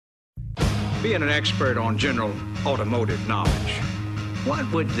Being an expert on general automotive knowledge,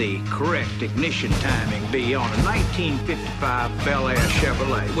 what would the correct ignition timing be on a 1955 Bel Air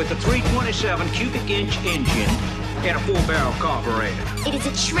Chevrolet with a 327 cubic inch engine and a 4-barrel carburetor? It is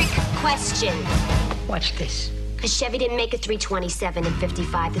a trick question. What's this? Because Chevy didn't make a 327 in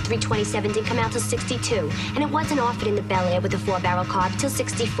 55. The 327 didn't come out till 62. And it wasn't offered in the Bel Air with a 4-barrel carb till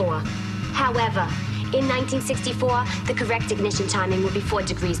 64. However, in 1964, the correct ignition timing would be 4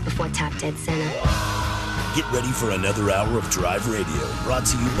 degrees before top dead center. Get ready for another hour of Drive Radio, brought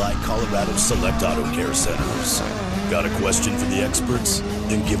to you by Colorado Select Auto Care Centers. Got a question for the experts?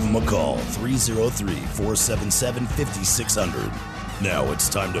 Then give them a call, 303-477-5600. Now it's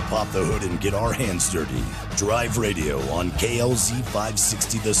time to pop the hood and get our hands dirty. Drive Radio on KLZ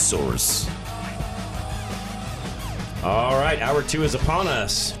 560 The Source. All right, hour 2 is upon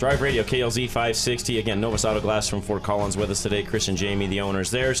us. Drive Radio, KLZ 560. Again, Novus Auto Glass from Fort Collins with us today. Chris and Jamie, the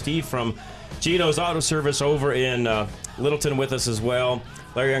owners there. Steve from Gino's Auto Service over in Littleton with us as well.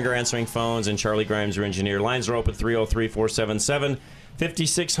 Larry Younger answering phones, and Charlie Grimes, your engineer. Lines are open,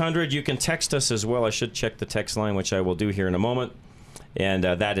 303-477-5600. You can text us as well. I should check the text line, which I will do here in a moment. And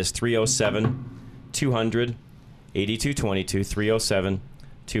that is 307-200-8222,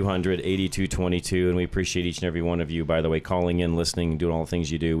 307-200-8222. And we appreciate each and every one of you, by the way, calling in, listening, doing all the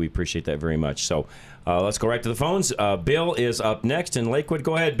things you do. We appreciate that very much. So let's go right to the phones. Bill is up next in Lakewood.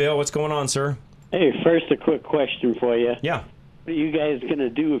 Go ahead, Bill. What's going on, sir? Hey, first a quick question for you. Yeah. What are you guys going to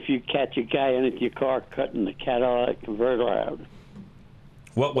do if you catch a guy in your car cutting the catalytic converter out?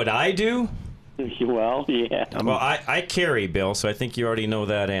 What would I do? Well, yeah. Well, I carry, Bill, so I think you already know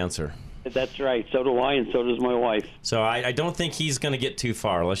that answer. That's right. So do I, and so does my wife. So I don't think he's going to get too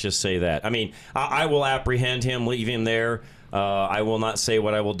far. Let's just say that. I mean, I will apprehend him, leave him there. I will not say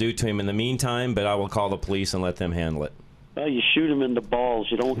what I will do to him in the meantime, but I will call the police and let them handle it. Well, you shoot him in the balls.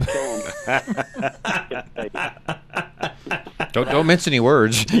 You don't kill him. Don't mince any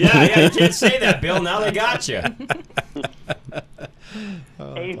words. Yeah, you can't say that, Bill. Now they got you.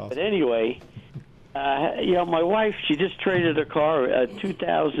 Hey, but anyway, my wife, she just traded her car, a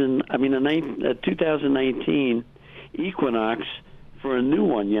 2019 Equinox for a new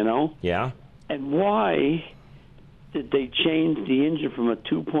one, Yeah. And why did they change the engine from a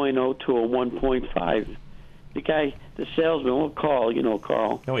 2.0 to a 1.5? The guy, the salesman, Carl,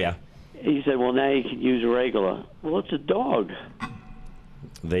 Carl. Oh, yeah. He said, well, now you can use a regular. Well, it's a dog.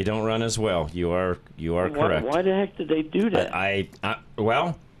 They don't run as well. You are correct. Why the heck did they do that?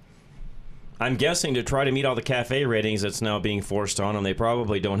 Well, I'm guessing to try to meet all the cafe ratings that's now being forced on them, they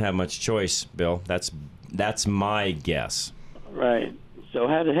probably don't have much choice, Bill. That's my guess. Right. So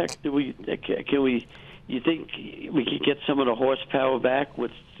how the heck do you think we could get some of the horsepower back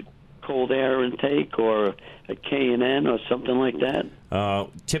with cold air intake or a K&N or something like that?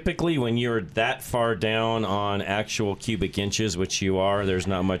 Typically, when you're that far down on actual cubic inches, which you are, there's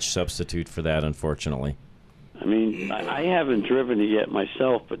not much substitute for that, unfortunately. I mean, I haven't driven it yet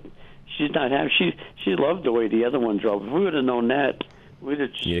myself, but she's not having. She loved the way the other one drove. If we would have known that, we'd have.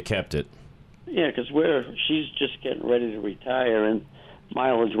 You'd have kept it. Yeah, because she's just getting ready to retire, and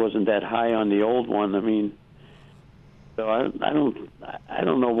mileage wasn't that high on the old one. I mean, so I don't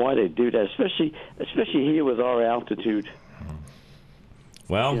know why they do that, especially here with our altitude.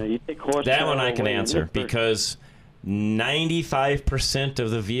 Well, you take horsepower that one I can away answer because 95% of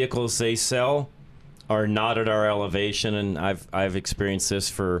the vehicles they sell are not at our elevation, and I've experienced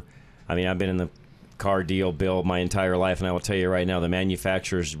this I've been in the car deal, Bill, my entire life, and I will tell you right now, the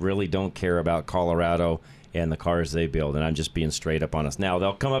manufacturers really don't care about Colorado and the cars they build, and I'm just being straight up honest. Now,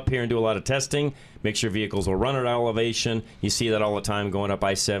 they'll come up here and do a lot of testing, make sure vehicles will run at elevation. You see that all the time going up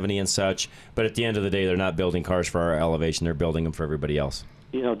I-70 and such, but at the end of the day, they're not building cars for our elevation. They're building them for everybody else.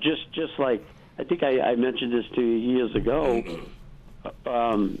 Just like, I think I mentioned this to you years ago.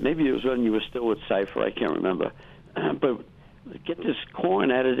 Maybe it was when you were still with Cypher, I can't remember. But get this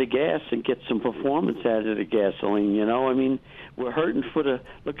corn out of the gas and get some performance out of the gasoline, I mean, we're hurting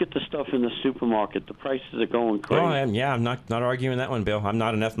look at the stuff in the supermarket. The prices are going crazy. Oh, yeah, I'm not arguing that one, Bill. I'm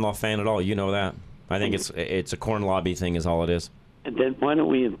not an ethanol fan at all. You know that. I think it's a corn lobby thing is all it is. And then why don't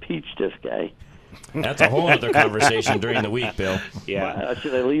we impeach this guy? That's a whole other conversation during the week, Bill. Yeah.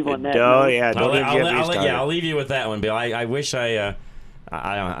 Should I leave on that? Oh, yeah. I'll leave you with that one, Bill. I wish I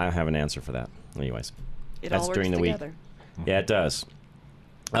have an answer for that. Anyways, that's during the week. Yeah, it does.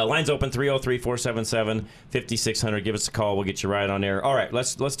 Line's open, 303-477-5600. Give us a call. We'll get you right on air. All right,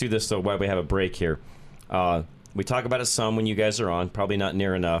 let's do this, though, while we have a break here. We talk about it some when you guys are on, probably not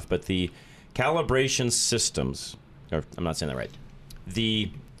near enough, but the calibration systems, or I'm not saying that right,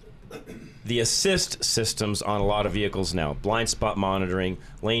 the the assist systems on a lot of vehicles now, blind spot monitoring,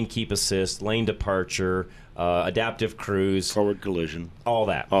 lane keep assist, lane departure, adaptive cruise, forward collision, all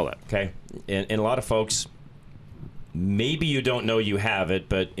that. Okay, and a lot of folks, maybe you don't know you have it,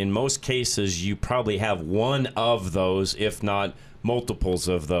 but in most cases you probably have one of those, if not multiples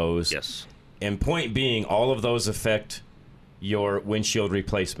of those. Yes. And point being, all of those affect your windshield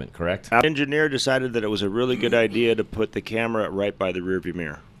replacement, correct? Our engineer decided that it was a really good idea to put the camera right by the rearview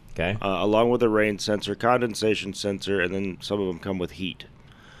mirror. Okay. Along with a rain sensor, condensation sensor, and then some of them come with heat.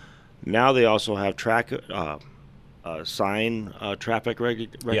 Now they also have sign traffic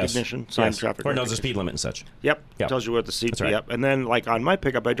recognition. Yes. Sign yes. traffic Or knows the recognition. speed limit and such. Yep. Yep. Tells you what the seat. That's right. Yep. And then, like on my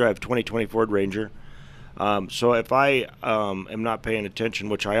pickup, I drive 2020 Ford Ranger. So if I am not paying attention,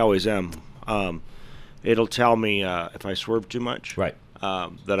 which I always am, it'll tell me if I swerve too much. Right.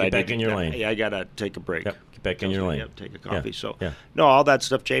 That Get I back in your lane. Yeah, I gotta take a break. Yep. Get back in your lane. Yep. Take a coffee. Yeah. So yeah. no, all that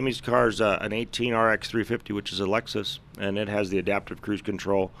stuff. Jamie's car's an 18 RX 350, which is a Lexus, and it has the adaptive cruise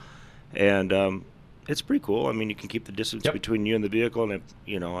control, and it's pretty cool. I mean, you can keep the distance between you and the vehicle, and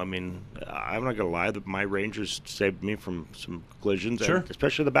I'm not gonna lie, that my Rangers saved me from some collisions, Sure. and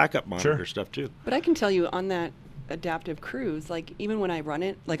especially the backup monitor stuff too. But I can tell you on that adaptive cruise, like even when I run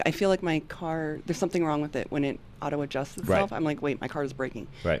it, like I feel like my car, there's something wrong with it when it auto adjusts itself. Right. I'm like, wait, my car is braking.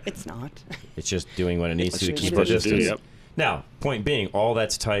 Right. It's not. It's just doing what it needs to It's keep what the it is. distance. Yep. Now, point being, all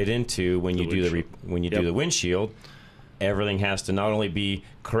that's tied into when you do the windshield. Everything has to not only be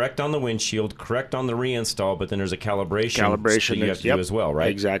correct on the windshield, correct on the reinstall, but then there's a calibration that you have to do as well, right?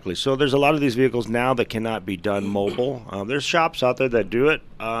 Exactly. So there's a lot of these vehicles now that cannot be done mobile. There's shops out there that do it.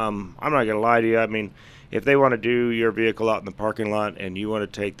 I'm not going to lie to you. I mean, if they want to do your vehicle out in the parking lot and you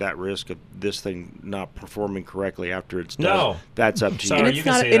want to take that risk of this thing not performing correctly after it's done, that's up to Sorry, you. And it's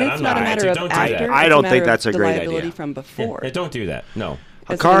not, and it's not a matter of after. I don't think that's a the great liability idea. from before. Yeah, don't do that. No.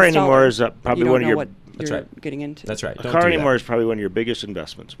 A car anymore is probably one of your. That's right. Getting into. That's right. A Don't car do anymore that. is probably one of your biggest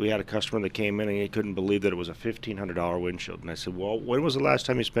investments. We had a customer that came in and he couldn't believe that it was a $1,500 windshield. And I said, well, when was the last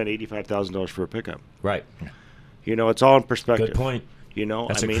time you spent $85,000 for a pickup? Right. It's all in perspective. Good point.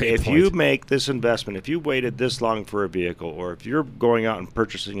 That's a great if point. you make this investment, if you waited this long for a vehicle, or if you're going out and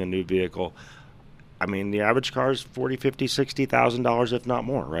purchasing a new vehicle, I mean, the average car is $40,000, $50,000, $60,000, if not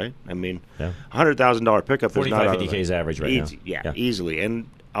more, right? I mean, $100,000 pickup is not 50K is average right now. Yeah, easily. And,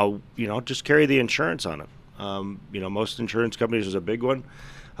 just carry the insurance on it. Most insurance companies, there's a big one.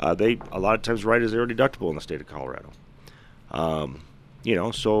 They a lot of times write a zero deductible in the state of Colorado.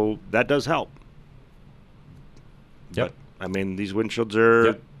 So that does help. Yep. But, I mean, these windshields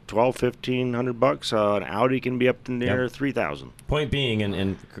are $1,200-$1,500. An Audi can be up to near $3,000. Point being,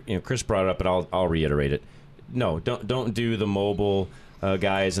 and Chris brought it up, but I'll reiterate it. No, don't do the mobile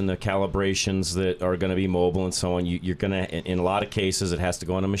guys and the calibrations that are going to be mobile and so on. You're going to, in a lot of cases, it has to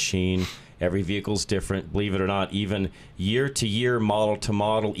go on a machine. Every vehicle's different. Believe it or not, even year to year, model to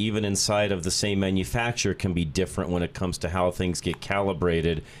model, even inside of the same manufacturer can be different when it comes to how things get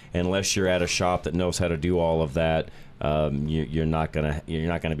calibrated. Unless you're at a shop that knows how to do all of that, you're not gonna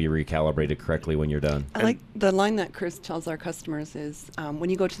be recalibrated correctly when you're done. I like the line that Chris tells our customers is when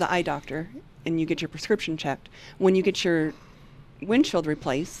you go to the eye doctor and you get your prescription checked, when you get your windshield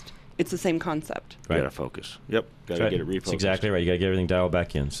replaced, it's the same concept. Right. You got to focus. Yep. Got to get it refocused. That's exactly right. You got to get everything dialed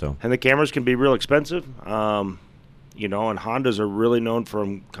back in. So. And the cameras can be real expensive. And Hondas are really known for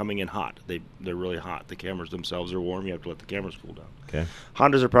them coming in hot. They're really hot. The cameras themselves are warm. You have to let the cameras cool down. Okay.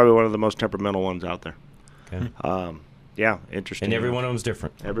 Hondas are probably one of the most temperamental ones out there. Okay. Yeah, interesting. And every one of them's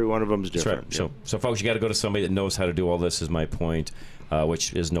different. Every one of them's different. That's right. Yep. So folks, you got to go to somebody that knows how to do all this. Is my point.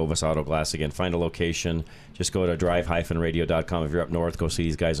 Which is Novus Auto Glass. Again, find a location. Just go to drive-radio.com. If you're up north, go see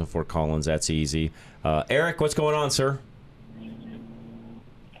these guys in Fort Collins. That's easy. Eric, what's going on, sir?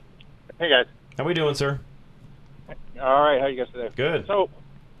 Hey, guys. How we doing, sir? All right. How you guys today? Good. So,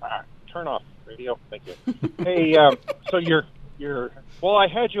 turn off radio. Thank you. Hey, so you're. Well, I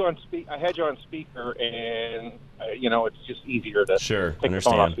had you on speaker, and it's just easier to take the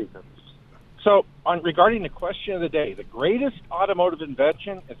phone off speaker. So, regarding the question of the day, the greatest automotive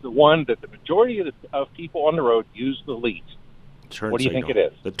invention is the one that the majority of people on the road use the least. What do you think it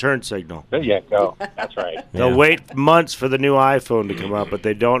is? The turn signal. There you go. That's right. They'll wait months for the new iPhone to come out, but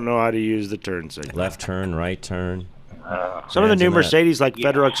they don't know how to use the turn signal. Left turn, right turn. Some of the new Mercedes, like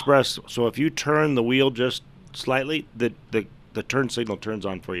Federal Express, so if you turn the wheel just slightly, the turn signal turns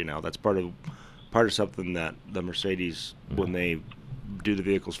on for you now. That's part of something that the Mercedes, when they do the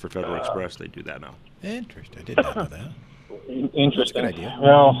vehicles for Federal Express, they do that now. Interesting. I did not know that. Interesting. That's a good idea.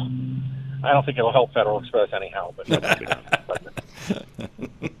 Well, I don't think it'll help Federal Express anyhow. But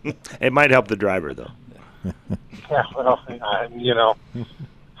it might help the driver, though. Yeah, well,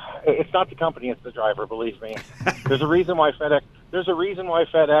 It's not the company; it's the driver. Believe me. There's a reason why FedEx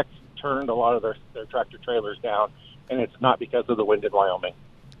turned a lot of their tractor trailers down, and it's not because of the wind in Wyoming.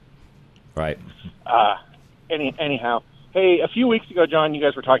 Right. Anyhow, hey, a few weeks ago, John, you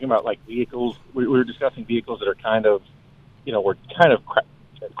guys were talking about like vehicles. We were discussing vehicles that are kind of, were kind of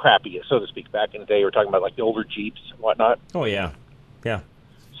crappy, so to speak. Back in the day, we were talking about like the older Jeeps and whatnot. Oh yeah, yeah.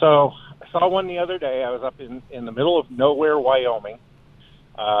 So I saw one the other day. I was up in the middle of nowhere, Wyoming.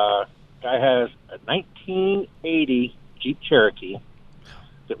 Guy has a 1980 Jeep Cherokee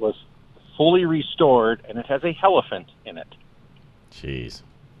that was fully restored, and it has a Helephant in it. Jeez.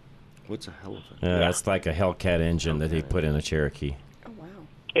 What's a Helephant? Yeah, that's like a Hellcat engine that he put in a Cherokee. Oh wow.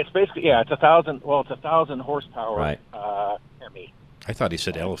 It's basically it's 1,000 horsepower. Right. Hemi. I thought he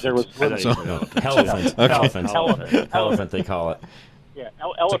said elephant. There was Helephant. Helephant, they call it. Yeah,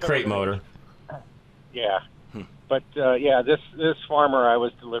 it's a crate motor. Yeah. But this farmer I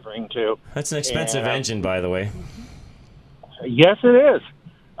was delivering to. That's an expensive engine, by the way. Yes, it is.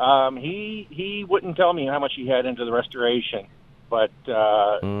 He wouldn't tell me how much he had into the restoration, but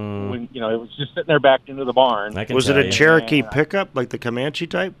when it was just sitting there backed into the barn. Was it a Cherokee pickup like the Comanche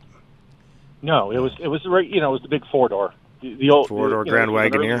type? No, it was the big 4-door, the old 4-door Grand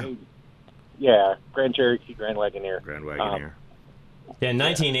Wagoneer. Yeah, Grand Cherokee, Grand Wagoneer. Grand Wagoneer. Yeah, in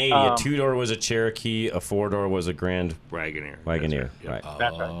 1980, a 2-door was a Cherokee, a 4-door was a Grand Wagoneer. Right.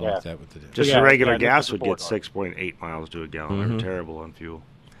 That's right. Yeah. Just a regular gas would get 6.8 miles to a gallon. They're terrible on fuel.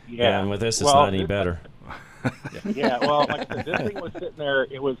 Yeah, and with this, it's not any better. Yeah, well, like I said, this thing was sitting there.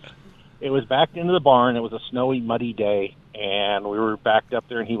 It was backed into the barn. It was a snowy, muddy day, and we were backed up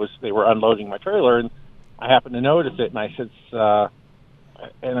there, and they were unloading my trailer, and I happened to notice it, and I said,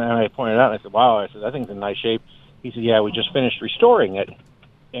 and I pointed out, and I said, wow, I said, that thing's in nice shape. He said, yeah, we just finished restoring it.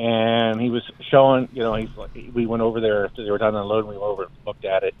 And he was showing, we went over there after they were done unloading. We went over and looked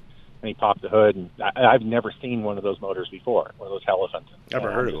at it, and he popped the hood. And I've never seen one of those motors before, one of those Helephants.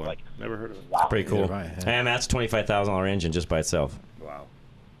 Never heard of one. Never heard of it. Wow. Pretty cool. And that's $25,000 engine just by itself. Wow.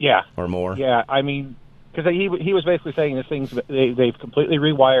 Yeah. Or more. Yeah, I mean, because he was basically saying this thing's they've completely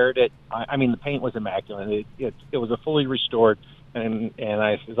rewired it. I mean, the paint was immaculate. It was a fully restored, and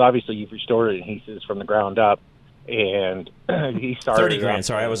I says, obviously you've restored it. And he says, from the ground up. And he started $30,000.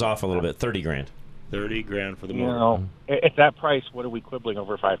 Sorry, I was off a little bit. $30,000. $30,000 for the motor. At that price, what are we quibbling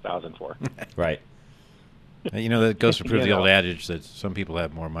over $5,000 for? Right. That goes to prove the old adage that some people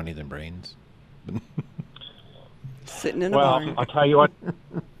have more money than brains. Sitting in a barn. Well,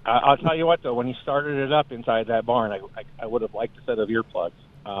 I'll tell you what. Though, when he started it up inside that barn, I would have liked a set of earplugs.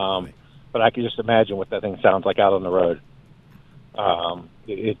 But I could just imagine what that thing sounds like out on the road.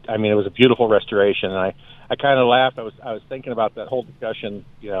 It was a beautiful restoration, and I kind of laughed. I was thinking about that whole discussion,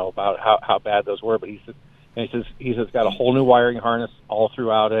 about how bad those were. But he says it's got a whole new wiring harness all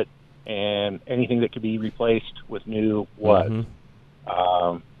throughout it, and anything that could be replaced with new was.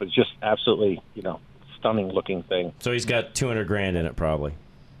 But it's just absolutely, stunning looking thing. So he's got $200,000 in it, probably.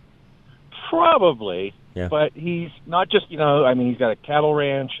 Probably. Yeah. But he's not just, he's got a cattle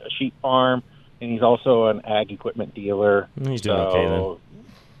ranch, a sheep farm, and he's also an ag equipment dealer. He's doing okay then.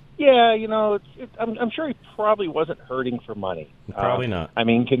 Yeah, I'm sure he probably wasn't hurting for money. Probably not. I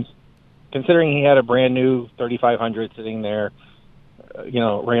mean, considering he had a brand new 3500 sitting there,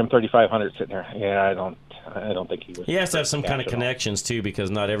 Ram 3500 sitting there. Yeah, I don't think he was. He has to have some kind of connections too, because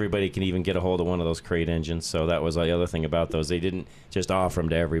not everybody can even get a hold of one of those crate engines. So that was the other thing about those. They didn't just offer them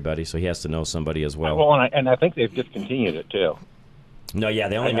to everybody, so he has to know somebody as well. Well, and I think they've discontinued it too. No, yeah,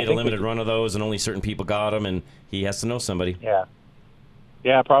 they only made a limited run of those, and only certain people got them, and he has to know somebody.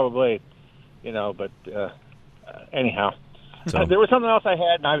 Yeah, probably. But anyhow. So. There was something else I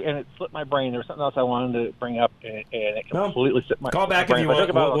had, and it slipped my brain. There was something else I wanted to bring up, and it completely slipped my brain. Call back if you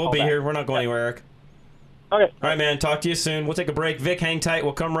want. We'll be here. We're not going anywhere, Eric. Okay. All right, man. Talk to you soon. We'll take a break. Vic, hang tight.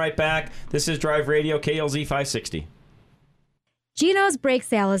 We'll come right back. This is Drive Radio, KLZ 560. Geno's brake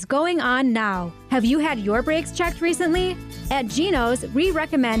sale is going on now. Have you had your brakes checked recently? At Geno's, we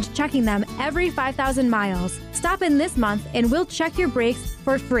recommend checking them every 5,000 miles. Stop in this month and we'll check your brakes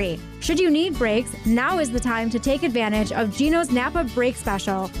for free. Should you need brakes, now is the time to take advantage of Geno's Napa Brake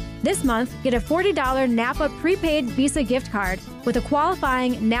Special. This month, get a $40 Napa prepaid Visa gift card with a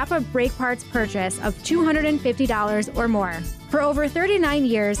qualifying Napa brake parts purchase of $250 or more. For over 39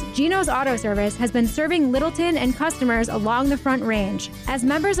 years, Geno's Auto Service has been serving Littleton and customers along the Front Range. As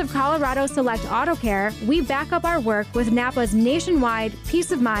members of Colorado Select Auto Care, we back up our work with Napa's nationwide,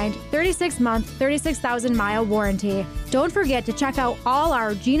 peace of mind, 36-month, 36,000-mile warranty. Don't forget to check out all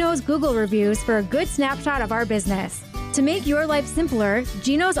our Geno's Google reviews for a good snapshot of our business. To make your life simpler,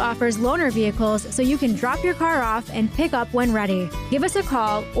 Geno's offers loaner vehicles so you can drop your car off and pick up when ready. Give us a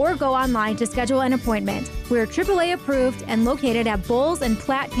call or go online to schedule an appointment. We're AAA approved and located at Bowles and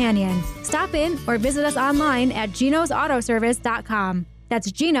Platte Canyon. Stop in or visit us online at genosautoservice.com. That's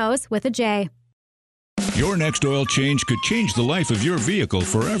Geno's with a J. Your next oil change could change the life of your vehicle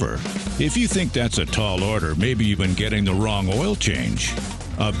forever. If you think that's a tall order, maybe you've been getting the wrong oil change.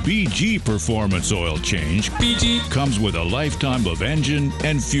 A BG Performance oil change comes with a lifetime of engine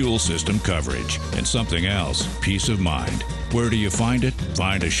and fuel system coverage. And something else, peace of mind. Where do you find it?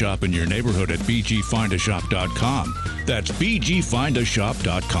 Find a shop in your neighborhood at bgfindashop.com. That's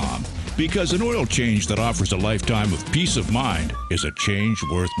bgfindashop.com. Because an oil change that offers a lifetime of peace of mind is a change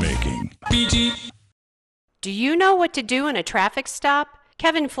worth making. BG. Do you know what to do in a traffic stop?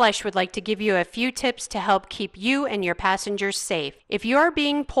 Kevin Flesh would like to give you a few tips to help keep you and your passengers safe. If you are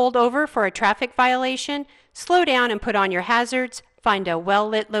being pulled over for a traffic violation, slow down and put on your hazards, find a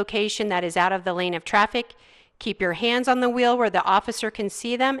well-lit location that is out of the lane of traffic, keep your hands on the wheel where the officer can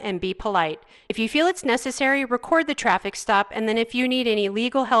see them, and be polite. If you feel it's necessary, record the traffic stop, and then if you need any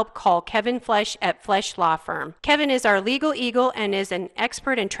legal help, call Kevin Flesh at Flesh Law Firm. Kevin is our legal eagle and is an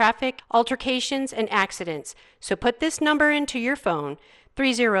expert in traffic, altercations, and accidents. So put this number into your phone,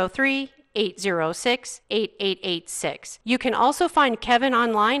 303-806-8886. You can also find Kevin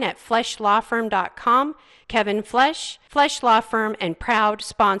online at fleshlawfirm.com. Kevin Flesh, Flesh Law Firm, and proud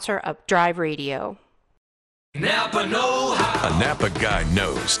sponsor of Drive Radio. Napa know-how. A Napa guy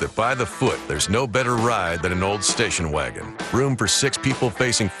knows that by the foot, there's no better ride than an old station wagon. Room for 6 people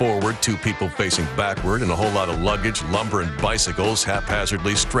facing forward, 2 people facing backward, and a whole lot of luggage, lumber, and bicycles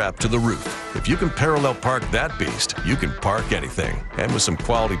haphazardly strapped to the roof. If you can parallel park that beast, you can park anything. And with some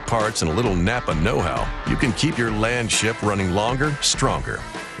quality parts and a little Napa know-how, you can keep your land ship running longer, stronger.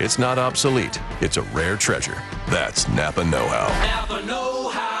 It's not obsolete. It's a rare treasure. That's Napa know-how. Napa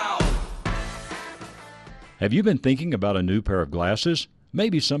know-how. Have you been thinking about a new pair of glasses?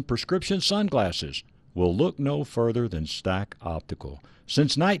 Maybe some prescription sunglasses? Well, look no further than Stack Optical.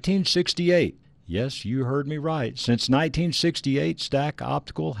 Since 1968, yes, you heard me right, since 1968, Stack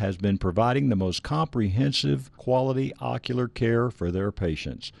Optical has been providing the most comprehensive quality ocular care for their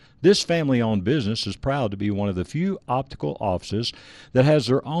patients. This family-owned business is proud to be one of the few optical offices that has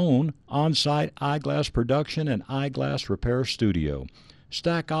their own on-site eyeglass production and eyeglass repair studio.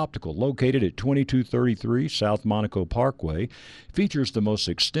 Stack Optical, located at 2233 South Monaco Parkway, features the most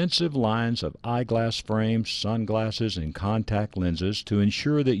extensive lines of eyeglass frames, sunglasses, and contact lenses to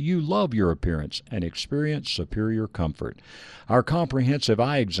ensure that you love your appearance and experience superior comfort. Our comprehensive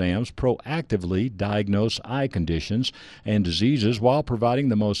eye exams proactively diagnose eye conditions and diseases while providing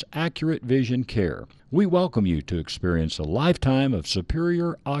the most accurate vision care. We welcome you to experience a lifetime of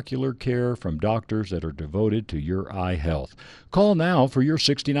superior ocular care from doctors that are devoted to your eye health. Call now for your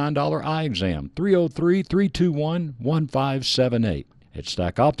 $69 eye exam, 303-321-1578. At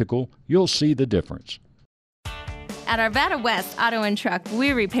Stack Optical, you'll see the difference. At Arvada West Auto and Truck,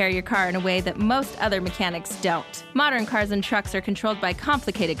 we repair your car in a way that most other mechanics don't. Modern cars and trucks are controlled by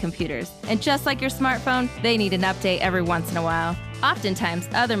complicated computers, and just like your smartphone, they need an update every once in a while. Oftentimes,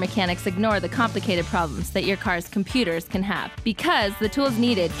 other mechanics ignore the complicated problems that your car's computers can have because the tools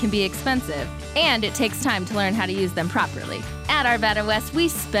needed can be expensive, and it takes time to learn how to use them properly. At Arvada West, we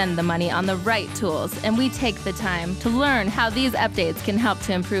spend the money on the right tools, and we take the time to learn how these updates can help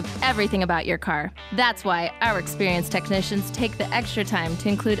to improve everything about your car. That's why our experienced technicians take the extra time to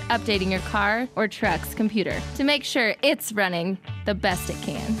include updating your car or truck's computer to make sure it's running the best it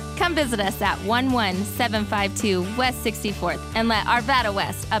can. Come visit us at 11752 West 64th and let Arvada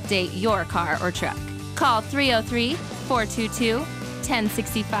West update your car or truck. Call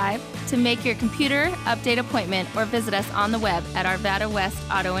 303-422-1065 to make your computer update appointment or visit us on the web at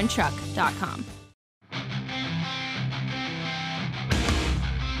arvadawestautoandtruck.com.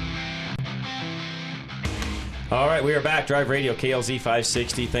 All right, we are back. Drive Radio, KLZ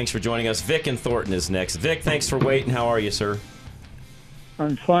 560. Thanks for joining us. Vic and Thornton is next. Vic, thanks for waiting. How are you, sir?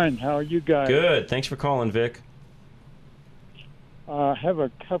 I'm fine. How are you guys? Good. Thanks for calling, Vic. I have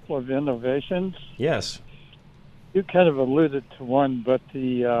a couple of innovations. Yes. You kind of alluded to one, but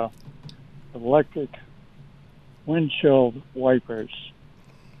the electric windshield wipers.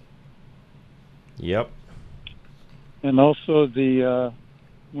 Yep. And also the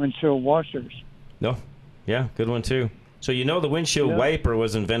windshield washers. No. Yeah, good one, too. So you know the windshield wiper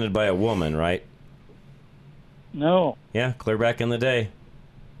was invented by a woman, right? No. Yeah, clear back in the day.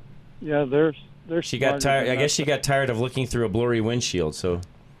 Yeah, they're she got tired. I guess she got tired of looking through a blurry windshield, so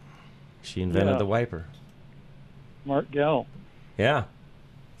she invented the wiper. Smart gal. Yeah.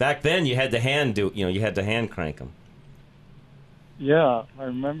 Back then, you had to hand crank them. Yeah, I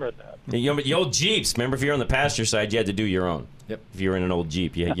remember that. The old Jeeps. Remember, if you're on the passenger side, you had to do your own. Yep. If you were in an old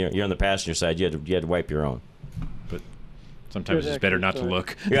Jeep, you're on the passenger side, you had to wipe your own. But sometimes it's better not to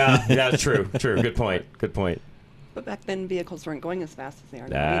look. Yeah, true. Good point. But back then, vehicles weren't going as fast as they are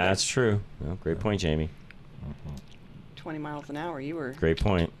now. That's true. Well, great point, Jamie. 20 miles an hour, you were. Great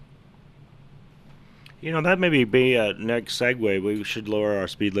point. You know, that may be a next segue. We should lower our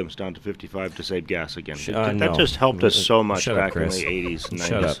speed limits down to 55 to save gas again. That no. just helped us so much Shut back up, in Chris. the 80s and 90s.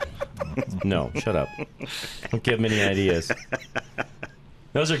 Shut up. No, shut up. Don't give him any ideas.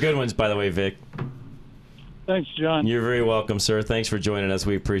 Those are good ones, by the way, Vic. Thanks, John. You're very welcome, sir. Thanks for joining us.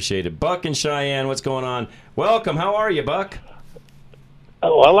 We appreciate it. Buck and Cheyenne, what's going on? Welcome. How are you, Buck?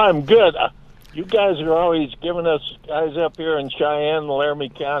 Well, I'm good. You guys are always giving us guys up here in Cheyenne, Laramie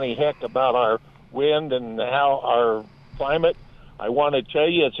County, heck about our wind and how our climate. I want to tell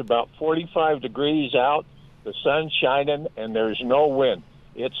you, it's about 45 degrees out, the sun's shining, and there's no wind.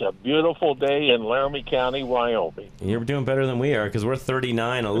 It's a beautiful day in Laramie County, Wyoming. You're doing better than we are because we're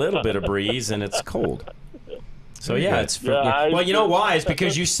 39, a little bit of breeze, and it's cold. So, yeah, it's... well, you know why? It's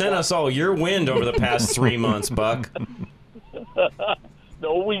because you sent us all your wind over the past 3 months, Buck.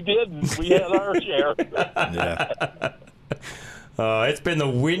 No, we didn't. We had our share. Yeah. It's been the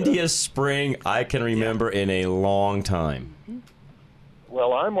windiest spring I can remember in a long time.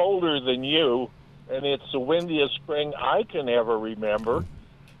 Well, I'm older than you, and it's the windiest spring I can ever remember.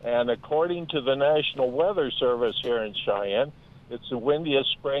 And according to the National Weather Service here in Cheyenne, it's the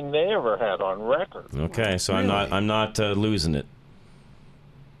windiest spring they ever had on record. Okay, so really? I'm not losing it.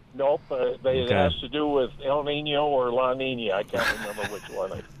 Nope, it has to do with El Nino or La Nina. I can't remember which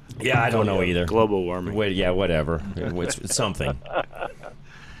one. Yeah, I don't know either. Global warming. Wait, yeah, whatever. It's something.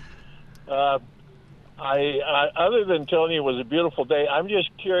 Other than telling you it was a beautiful day, I'm just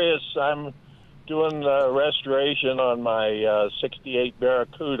curious. I'm doing restoration on my 68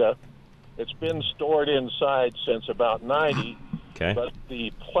 Barracuda. It's been stored inside since about 90. Okay. But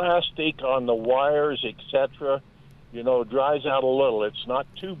the plastic on the wires, etc., dries out a little. It's not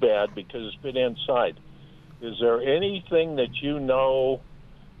too bad because it's been inside. Is there anything that you know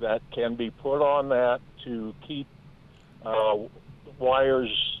that can be put on that to keep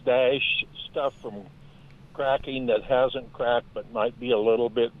wires, stash stuff from cracking that hasn't cracked but might be a little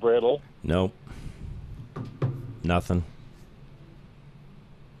bit brittle? Nope. Nothing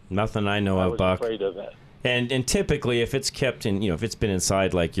I know of, Buck. I was afraid of that. And typically, if it's kept in, if it's been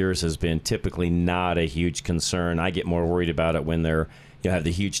inside like yours has been, typically not a huge concern. I get more worried about it when they're, have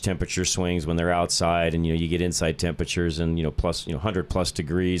the huge temperature swings when they're outside, and you get inside temperatures and plus 100 plus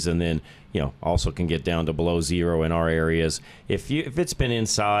degrees, and then also can get down to below zero in our areas. If it's been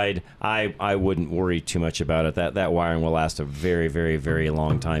inside, I wouldn't worry too much about it. That wiring will last a very, very, very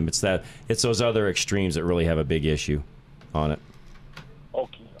long time. It's those other extremes that really have a big issue on it.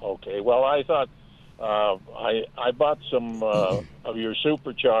 Okay. Well, I thought. I bought some of your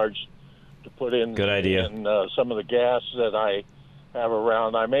supercharged to put in. Good idea. In some of the gas that I have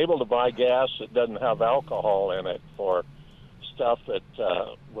around. I'm able to buy gas that doesn't have alcohol in it for stuff that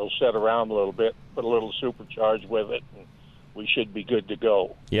will sit around a little bit. Put a little supercharge with it, and we should be good to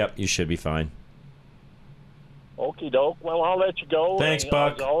go. Yep, you should be fine. Okie doke. Well, I'll let you go. Thanks, and,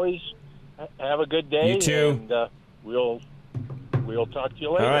 Buck. As always, have a good day. You too. And we'll talk to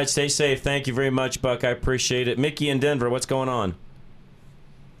you later. All right, stay safe. Thank you very much, Buck. I appreciate it. Mickey in Denver, what's going on?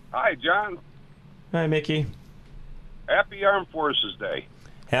 Hi, John. Hi, Mickey. Happy Armed Forces Day.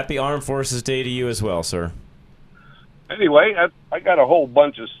 Happy Armed Forces Day to you as well, sir. Anyway, I got a whole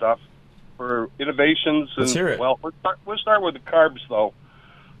bunch of stuff for innovations. Let's hear it. Well, we'll start with the carbs, though.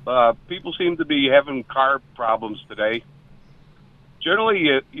 People seem to be having carb problems today.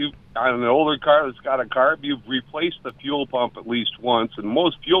 Generally, you on an older car that's got a carb, you've replaced the fuel pump at least once, and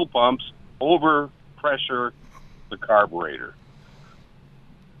most fuel pumps overpressure the carburetor.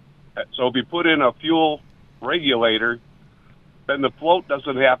 So if you put in a fuel regulator, then the float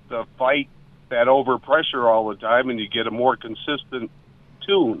doesn't have to fight that overpressure all the time, and you get a more consistent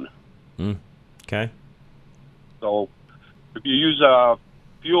tune. Okay. So if you use a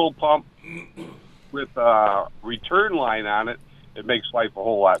fuel pump with a return line on it, it makes life a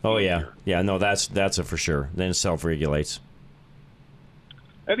whole lot easier. Oh, yeah. Yeah, no, that's a for sure. Then it self-regulates.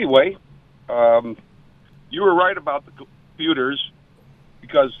 Anyway, you were right about the computers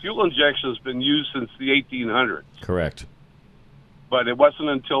because fuel injection has been used since the 1800s. Correct. But it wasn't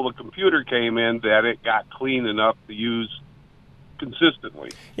until the computer came in that it got clean enough to use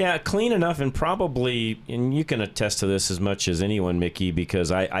consistently. Yeah, clean enough, and probably, and you can attest to this as much as anyone, Mickey, because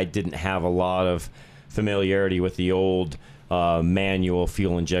I didn't have a lot of familiarity with the old manual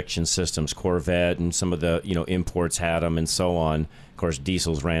fuel injection systems. Corvette and some of the imports had them and so on. Of course,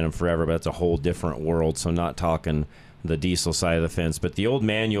 diesels ran them forever, but that's a whole different world. So not talking the diesel side of the fence, but the old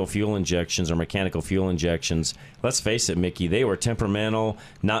manual fuel injections or mechanical fuel injections, let's face it, Mickey, they were temperamental,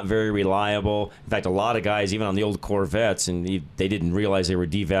 not very reliable. In fact, a lot of guys, even on the old Corvettes, and they didn't realize they were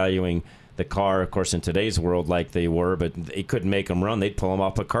devaluing the car, of course, in today's world like they were, but they couldn't make them run. They'd pull them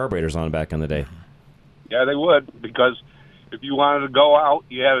off, put carburetors on back in the day. Yeah, they would, because if you wanted to go out,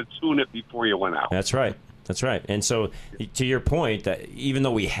 you had to tune it before you went out. That's right. That's right. And so, to your point, that even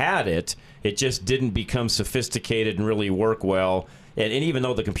though we had it, it just didn't become sophisticated and really work well. And even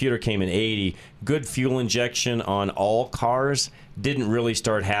though the computer came in 80, good fuel injection on all cars didn't really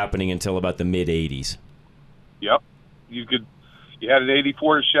start happening until about the mid-'80s. Yep. You had an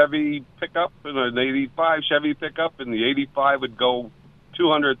 84 Chevy pickup and an 85 Chevy pickup, and the 85 would go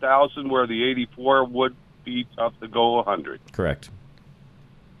 200,000, where the 84 would be tough to go 100. Correct.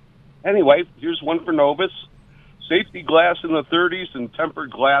 Anyway, here's one for Novus. Safety glass in the 30s and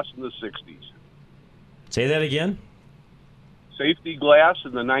tempered glass in the 60s. Say that again? Safety glass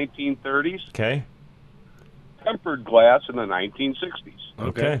in the 1930s. Okay. Tempered glass in the 1960s.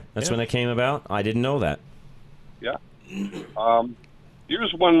 Okay. That's when it came about? I didn't know that. Yeah.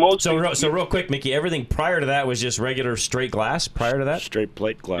 Here's one most... So real quick, Mickey, everything prior to that was just regular straight glass prior to that? Straight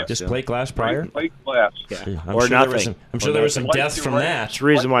plate glass. Just plate glass prior? Plate glass. Yeah. I'm Or sure nothing. I'm sure there was some deaths from that. That's the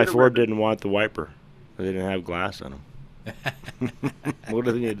reason why Ford didn't want the wiper. They didn't have glass on them. What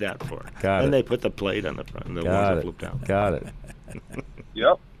do they need that for? Got and it. they put the plate on the front, and the Got ones it. that flipped out. Got it.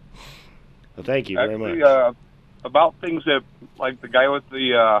 Yep. Well, thank you very much. About things that, like the guy with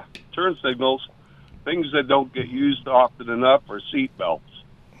the turn signals, things that don't get used often enough are seat belts.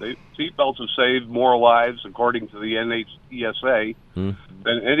 Seat belts have saved more lives, according to the NHTSA, than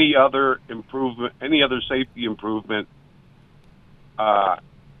any other safety improvement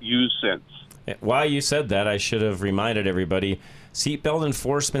used since. While you said that, I should have reminded everybody, seatbelt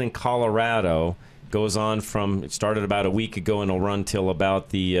enforcement in Colorado goes on from, it started about a week ago and will run till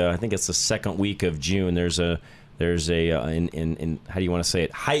about the, I think it's the second week of June. There's a how do you want to say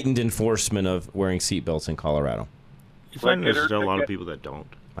it, heightened enforcement of wearing seatbelts in Colorado. You find there's still a lot of people that don't.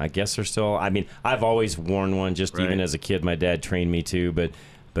 I guess there's still, I mean, I've always worn one, just even as a kid. My dad trained me to,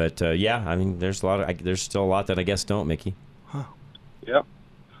 but yeah, I mean, there's still a lot that I guess don't, Mickey. Huh. Yep.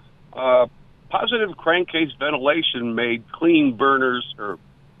 Positive crankcase ventilation made clean burners, or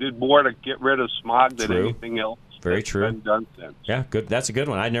did more to get rid of smog than anything else. Very true. Been done since. Yeah, good. That's a good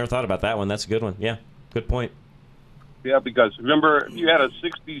one. I never thought about that one. That's a good one. Yeah, good point. Yeah, because remember, if you had a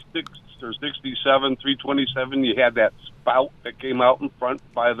 66 or 67 327, you had that spout that came out in front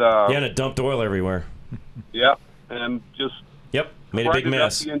by the... Yeah, and it dumped oil everywhere. Yeah, and just... Yep, made a big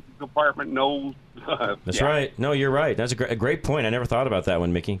mess. The engine compartment, no... That's right. No, you're right. That's a great point. I never thought about that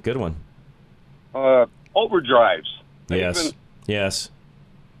one, Mickey. Good one. Overdrives. Yes. Yes.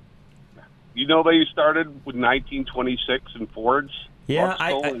 You know, they started with 1926 in Fords. Yeah,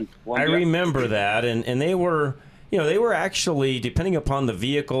 I remember that, and they were... You know, they were actually, depending upon the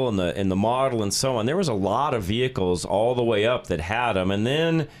vehicle and the model and so on, there was a lot of vehicles all the way up that had them. And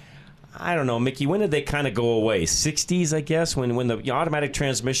then, I don't know, Mickey, when did they kind of go away? 60s, I guess, when the automatic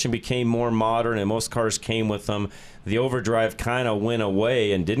transmission became more modern and most cars came with them. The overdrive kind of went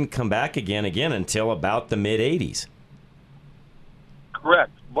away and didn't come back again until about the mid-'80s.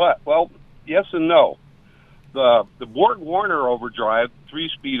 Correct. But, well, yes and no. The Borg-Warner overdrive,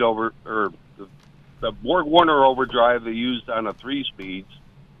 3-speed the Borg-Warner overdrive they used on the 3-speeds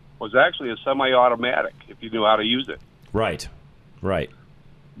was actually a semi-automatic, if you knew how to use it. Right.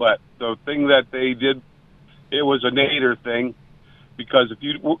 But the thing that they did, it was a nadir thing, because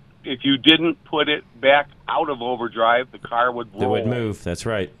if you didn't put it back out of overdrive, the car would roll. It would move. That's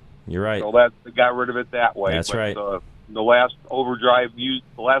right. You're right. So they got rid of it that way. That's right. The last overdrive used,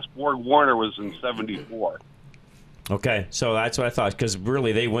 the last Borg-Warner was in 74. Okay, so that's what I thought, because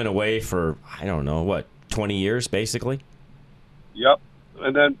really they went away for, I don't know, what, 20 years, basically? Yep.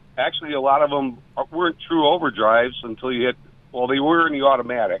 And then, actually, a lot of them weren't true overdrives until you hit, well, they were in the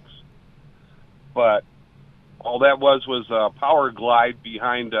automatics, but all that was a power glide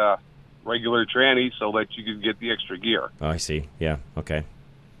behind a regular tranny so that you could get the extra gear. Oh, I see. Yeah, okay.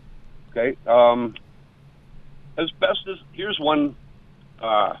 Okay. Asbestos, here's one...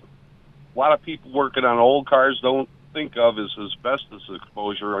 a lot of people working on old cars don't think of as asbestos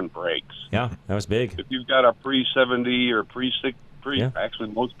exposure on brakes. Yeah, that was big. If you've got a pre-70 or actually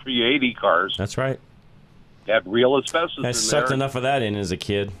most pre-80 cars. That's right. Had real asbestos in there. I sucked enough of that in as a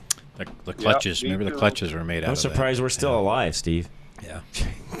kid. The clutches, remember the clutches were made out of that. I'm surprised we're still alive, Steve. Yeah.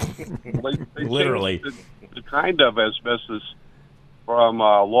 They Literally. kind of asbestos from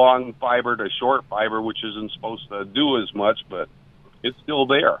long fiber to short fiber, which isn't supposed to do as much, but it's still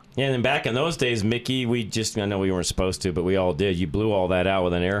there. Yeah, and then back in those days, Mickey, I know we weren't supposed to, but we all did. You blew all that out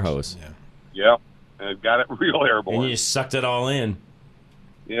with an air hose. Yeah, and it got it real airborne. And you just sucked it all in.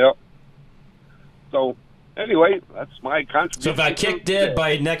 Yep. So, anyway, that's my contribution. So if I kick dead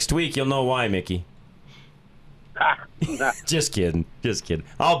by next week, you'll know why, Mickey. Just kidding.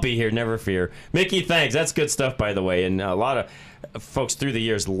 I'll be here, never fear. Mickey, thanks. That's good stuff, by the way. And a lot of folks through the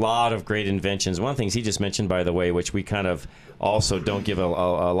years, a lot of great inventions. One of the things he just mentioned, by the way, which we kind of also don't give a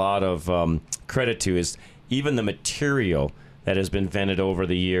lot of credit to, is even the material that has been invented over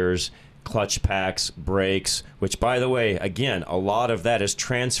the years. Clutch packs, brakes, which, by the way, again, a lot of that is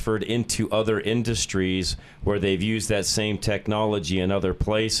transferred into other industries where they've used that same technology in other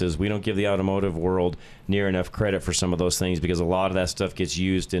places. We don't give the automotive world near enough credit for some of those things because a lot of that stuff gets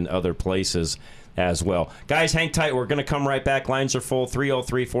used in other places as well. Guys, hang tight. We're going to come right back. Lines are full.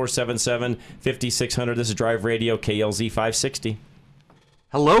 303-477-5600. This is Drive Radio, KLZ 560.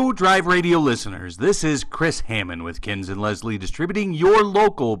 Hello, Drive Radio listeners. This is Chris Hammond with Kins and Leslie Distributing, your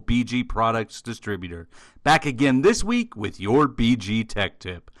local BG Products distributor. Back again this week with your BG Tech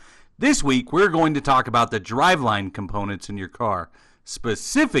Tip. This week, we're going to talk about the driveline components in your car,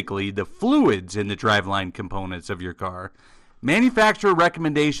 specifically the fluids in the driveline components of your car. Manufacturer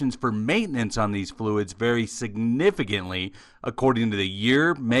recommendations for maintenance on these fluids vary significantly according to the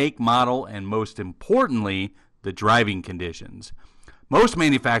year, make, model, and most importantly, the driving conditions. Most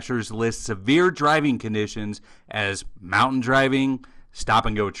manufacturers list severe driving conditions as mountain driving,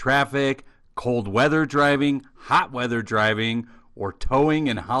 stop-and-go traffic, cold weather driving, hot weather driving, or towing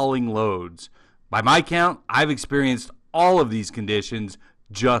and hauling loads. By my count, I've experienced all of these conditions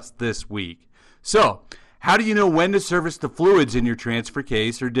just this week. So, how do you know when to service the fluids in your transfer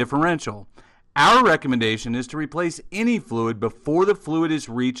case or differential? Our recommendation is to replace any fluid before the fluid has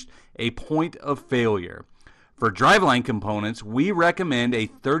reached a point of failure. For driveline components, we recommend a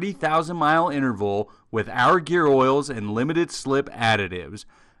 30,000-mile interval with our gear oils and limited slip additives.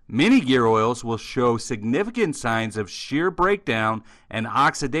 Many gear oils will show significant signs of shear breakdown and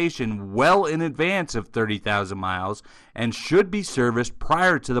oxidation well in advance of 30,000 miles and should be serviced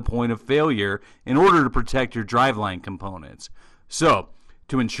prior to the point of failure in order to protect your driveline components. So,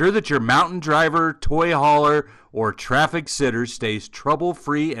 to ensure that your mountain driver, toy hauler, or traffic sitter stays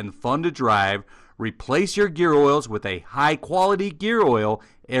trouble-free and fun to drive, replace your gear oils with a high-quality gear oil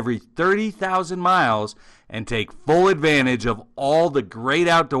every 30,000 miles and take full advantage of all the great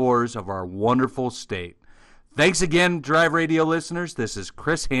outdoors of our wonderful state. Thanks again, Drive Radio listeners. This is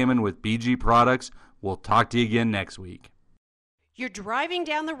Chris Hammond with BG Products. We'll talk to you again next week. You're driving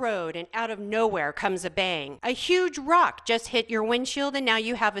down the road and out of nowhere comes a bang. A huge rock just hit your windshield and now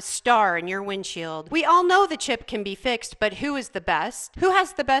you have a star in your windshield. We all know the chip can be fixed, but who is the best? Who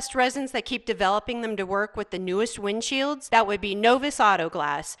has the best resins that keep developing them to work with the newest windshields? That would be Novus Auto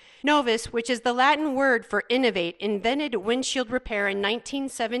Glass. Novus, which is the Latin word for innovate, invented windshield repair in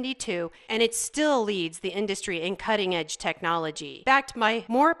 1972, and it still leads the industry in cutting-edge technology. Backed by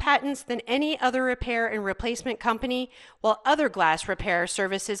more patents than any other repair and replacement company, while other glass repair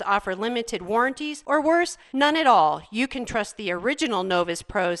services offer limited warranties, or worse, none at all. You can trust the original Novus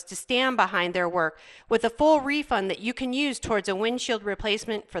pros to stand behind their work with a full refund that you can use towards a windshield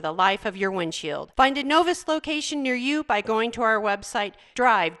replacement for the life of your windshield. Find a Novus location near you by going to our website,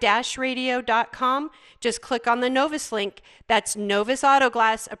 drive-radio.com. Just click on the Novus link. That's Novus Auto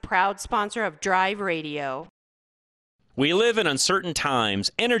Glass, a proud sponsor of Drive Radio. We live in uncertain times.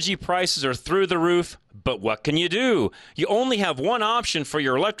 Energy prices are through the roof. But what can you do? You only have one option for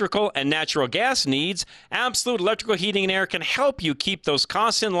your electrical and natural gas needs. Absolute Electrical Heating and Air can help you keep those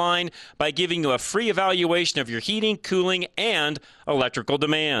costs in line by giving you a free evaluation of your heating, cooling, and electrical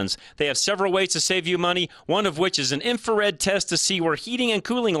demands. They have several ways to save you money, one of which is an infrared test to see where heating and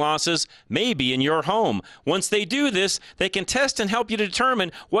cooling losses may be in your home. Once they do this, they can test and help you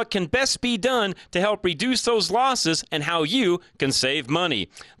determine what can best be done to help reduce those losses and how you can save money.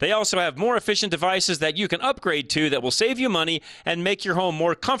 They also have more efficient devices that you can upgrade to that will save you money and make your home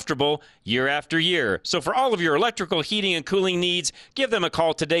more comfortable year after year. So for all of your electrical heating and cooling needs, give them a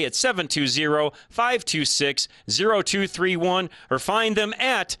call today at 720-526-0231 or find them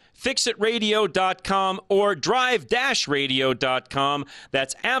at fixitradio.com or drive-radio.com.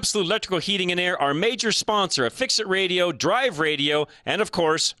 That's Absolute Electrical Heating and Air, our major sponsor of Fix It Radio, Drive Radio, and of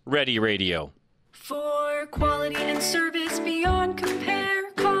course, Ready Radio. For quality and service beyond compare,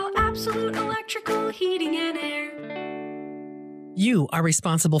 call Absolute Electrical Heating and Air. You are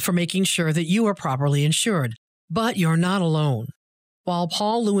responsible for making sure that you are properly insured, but you're not alone. While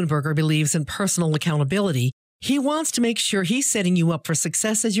Paul Leuenberger believes in personal accountability, he wants to make sure he's setting you up for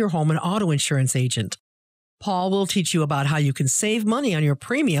success as your home and auto insurance agent. Paul will teach you about how you can save money on your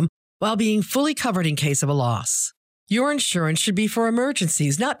premium while being fully covered in case of a loss. Your insurance should be for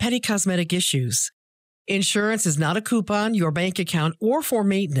emergencies, not petty cosmetic issues. Insurance is not a coupon, your bank account, or for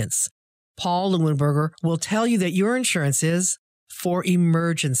maintenance. Paul Leuenberger will tell you that your insurance is for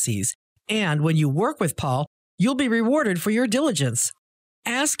emergencies. And when you work with Paul, you'll be rewarded for your diligence.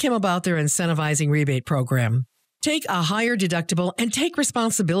 Ask him about their incentivizing rebate program. Take a higher deductible and take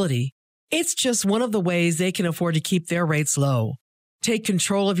responsibility. It's just one of the ways they can afford to keep their rates low. Take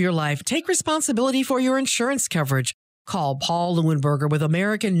control of your life. Take responsibility for your insurance coverage. Call Paul Leuenberger with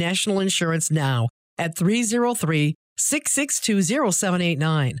American National Insurance now at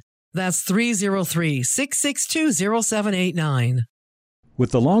 303-662-0789. That's 303-662-0789.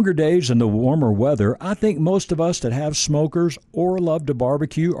 With the longer days and the warmer weather, I think most of us that have smokers or love to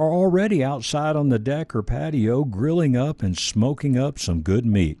barbecue are already outside on the deck or patio grilling up and smoking up some good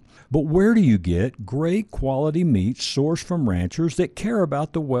meat. But where do you get great quality meat sourced from ranchers that care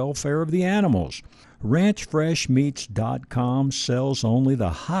about the welfare of the animals? RanchFreshMeats.com sells only the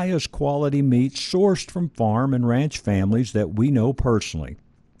highest quality meat sourced from farm and ranch families that we know personally.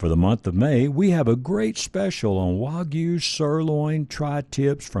 For the month of May, we have a great special on Wagyu sirloin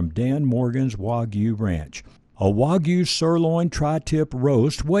tri-tips from Dan Morgan's Wagyu Ranch. A Wagyu sirloin tri-tip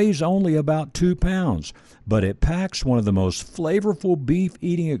roast weighs only about 2 pounds, but it packs one of the most flavorful beef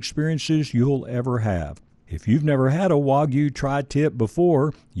eating experiences you'll ever have. If you've never had a Wagyu tri-tip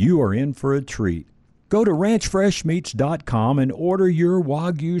before, you are in for a treat. Go to RanchFreshMeats.com and order your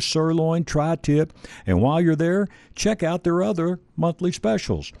Wagyu sirloin tri-tip, and while you're there, check out their other monthly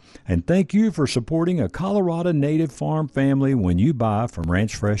specials. And thank you for supporting a Colorado native farm family when you buy from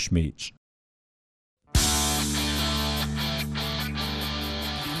Ranch Fresh Meats.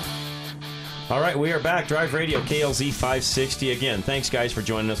 All right, we are back. Drive Radio, KLZ 560. Again, thanks, guys, for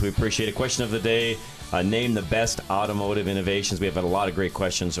joining us. We appreciate it. Question of the day, name the best automotive innovations. We have had a lot of great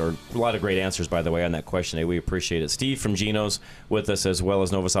questions, or a lot of great answers, by the way, on that question today. We appreciate it. Steve from Geno's with us, as well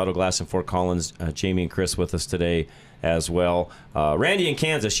as Novus Auto Glass in Fort Collins. Jamie and Chris with us today as well. Randy in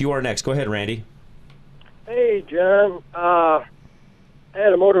Kansas, you are next. Go ahead, Randy. Hey, John. I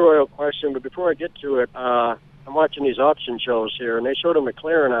had a motor oil question, but before I get to it, I'm watching these auction shows here, and they showed a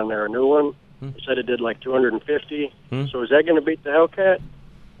McLaren on there, a new one. They said it did like 250. So is that going to beat the Hellcat?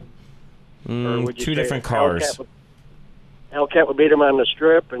 Two different cars. Hellcat would beat them on the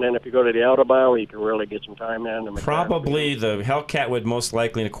strip, and then if you go to the Autobahn, you can really get some time in. Probably the Hellcat would most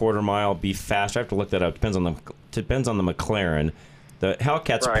likely in a quarter mile be faster. I have to look that up. Depends on the McLaren. The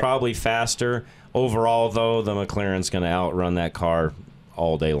Hellcat's probably faster. Overall, though, the McLaren's going to outrun that car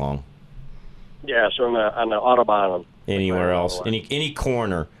all day long. Yeah, so on the Autobahn. Anywhere else, any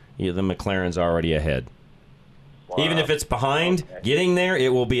corner, the McLaren's already ahead. Wow. Even if it's behind, getting there,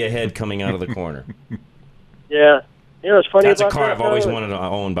 it will be ahead coming out of the corner. Yeah. You know, it's funny That's about a car that, I've always though? wanted to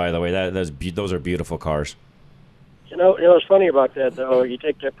own, by the way. Those are beautiful cars. You know what's funny about that, though? You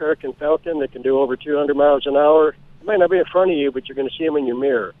take that American Falcon that can do over 200 miles an hour. It might not be in front of you, but you're going to see him in your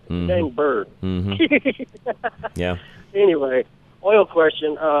mirror. Mhm. Dang bird. Yeah. Anyway, oil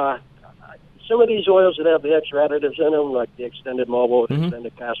question. Some of these oils that have the extra additives in them, like the extended mobile, the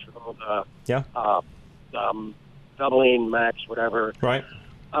extended castrol, doubling max, whatever. Right.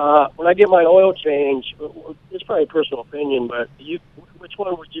 When I get my oil change, it's probably a personal opinion, but which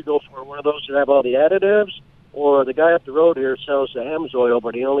one would you go for? One of those that have all the additives, or the guy up the road here sells the AMS oil,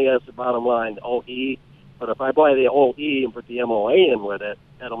 but he only has the bottom line, the OE. But if I buy the OE and put the MOA in with it,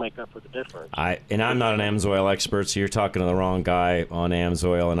 that'll make up for the difference. I'm not an AMSOIL expert, so you're talking to the wrong guy on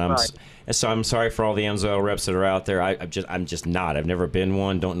AMSOIL, and so I'm sorry for all the AMSOIL reps that are out there. I'm just not. I've never been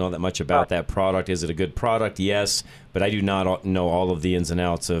one. Don't know that much about that product. Is it a good product? Yes, but I do not know all of the ins and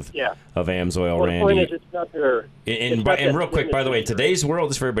outs of AMSOIL, Well, Randy. the point is, it's not their. And real quick, by the way, today's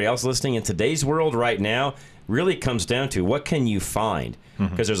world, this is for everybody else listening, in today's world right now, really comes down to what can you find?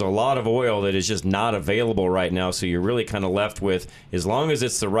 Because there's a lot of oil that is just not available right now, so you're really kind of left with, as long as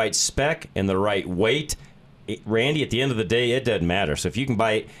it's the right spec and the right weight, Randy, at the end of the day, it doesn't matter. So if you can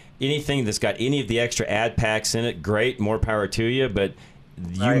buy anything that's got any of the extra ad packs in it, great, more power to you, but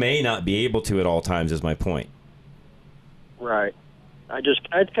you may not be able to at all times, is my point. Right. I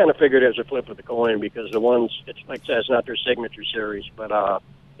kind of figured it was a flip of the coin, because the ones, it's like I said, it's not their signature series, but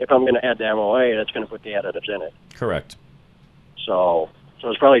if I'm going to add the MOA, that's going to put the additives in it. Correct. So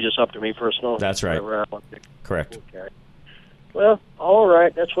it's probably just up to me personally. That's right. Correct. Okay. Well, all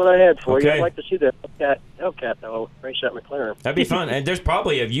right. That's what I had for you. Okay. I'd like to see the Hellcat, though, race that McLaren. That'd be fun. And there's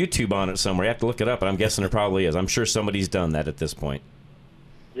probably a YouTube on it somewhere. You have to look it up, but I'm guessing there probably is. I'm sure somebody's done that at this point.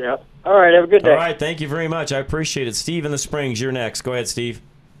 Yeah. All right. Have a good day. All right. Thank you very much. I appreciate it. Steve in the Springs, you're next. Go ahead, Steve.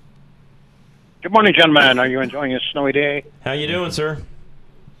 Good morning, gentlemen. Are you enjoying this snowy day? How you doing, sir?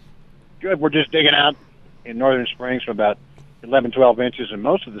 Good. We're just digging out in Northern Springs for about 11, 12 inches, and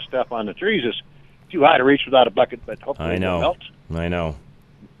most of the stuff on the trees is too high to reach without a bucket, but hopefully I it know. won't melt. I know.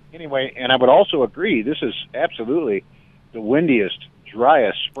 Anyway, and I would also agree, this is absolutely the windiest,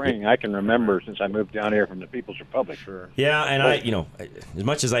 driest spring I can remember since I moved down here from the People's Republic. Sure. Yeah, and as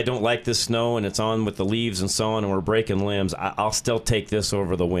much as I don't like this snow and it's on with the leaves and so on, and we're breaking limbs, I'll still take this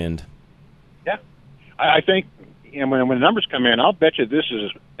over the wind. Yeah. I think when the numbers come in, I'll bet you this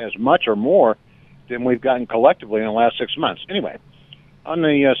is as much or more than we've gotten collectively in the last 6 months. Anyway, on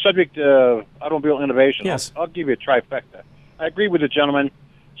the subject of automobile innovation, yes. I'll give you a trifecta. I agree with the gentleman.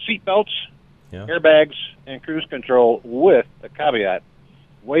 Seatbelts, yeah. airbags, and cruise control with a caveat.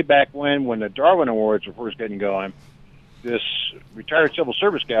 Way back when the Darwin Awards were first getting going, this retired civil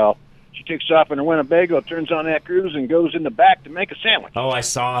service gal, she takes off in her Winnebago, turns on that cruise, and goes in the back to make a sandwich. Oh, I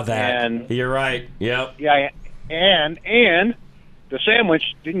saw that. And you're right. Yep. Yeah, and the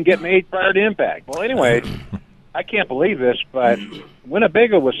sandwich didn't get made prior to impact. Well, anyway, I can't believe this, but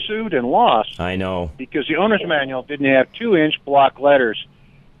Winnebago was sued and lost. I know. Because the owner's manual didn't have 2-inch block letters.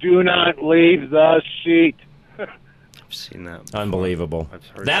 Do not leave the seat. I've seen that. Unbelievable.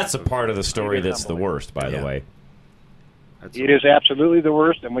 That's a part of the story that's the worst, by the way. It is absolutely the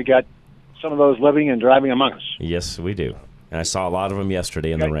worst, and we got some of those living and driving among us. Yes, we do. And I saw a lot of them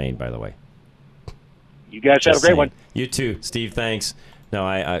yesterday in the rain, by the way. You guys have a great one. You too, Steve. Thanks. No,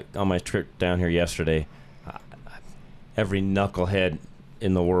 I on my trip down here yesterday, every knucklehead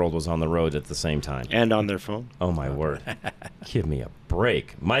in the world was on the road at the same time. And on their phone. Oh, my word. Give me a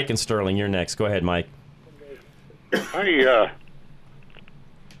break. Mike and Sterling, you're next. Go ahead, Mike. I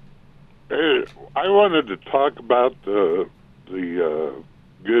wanted to talk about the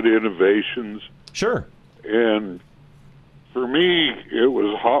good innovations. Sure. And for me, it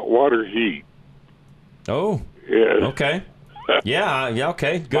was hot water heat. Oh. Yeah. Okay. Yeah.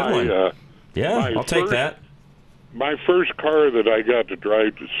 Okay. Good one. Yeah, I'll take that. My first car that I got to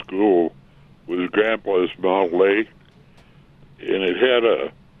drive to school was Grandpa's Model A, and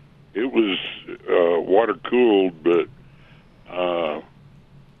it was water cooled, but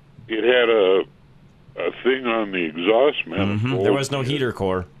it had a thing on the exhaust manifold. There was no heater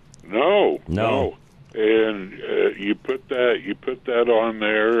core. No. And you put that on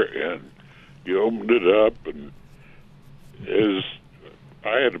there, and you opened it up, and as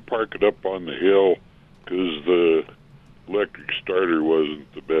I had to park it up on the hill because the electric starter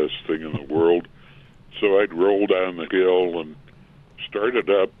wasn't the best thing in the world. So I'd roll down the hill and start it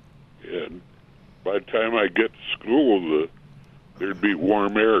up, and by the time I get to school, there'd be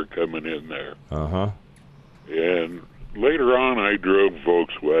warm air coming in there. Uh-huh. And later on, I drove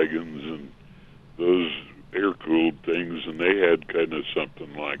Volkswagens and those air-cooled things, and they had kind of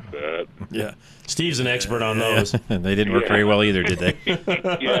something like that. Yeah. Steve's an expert on those. They didn't work very well either, did they?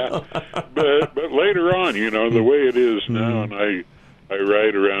 Yeah. But later on, the way it is now, and I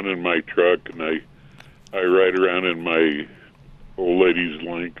ride around in my truck, and I ride around in my old lady's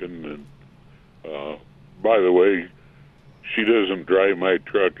Lincoln, and by the way, she doesn't drive my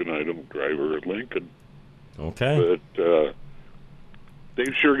truck, and I don't drive her Lincoln. Okay. But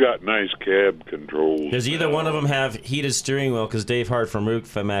they've sure got nice cab controls. Does either one of them have heated steering wheel? Because Dave Hart from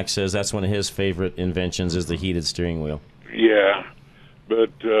Roofamax says that's one of his favorite inventions is the heated steering wheel. Yeah,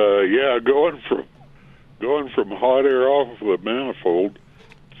 but going from hot air off of the manifold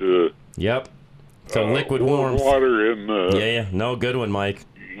to liquid warmth. Water in the yeah. No, good one, Mike.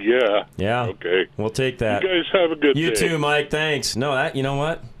 Yeah. Okay. We'll take that. You guys have a good day. You too, Mike. Thanks. No, you know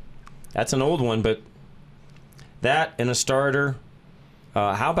what? That's an old one, but that and a starter.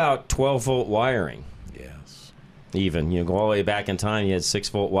 How about 12-volt wiring? Yes. Even go all the way back in time. You had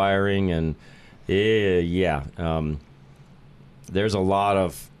 6-volt wiring, and there's a lot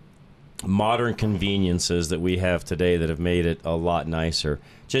of modern conveniences that we have today that have made it a lot nicer.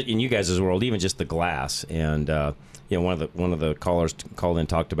 Just in you guys' world, even just the glass, and one of the callers called in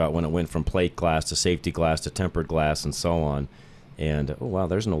talked about when it went from plate glass to safety glass to tempered glass and so on. And oh wow,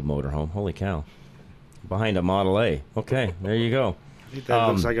 there's an old motorhome. Holy cow! Behind a Model A. Okay, there you go. I think that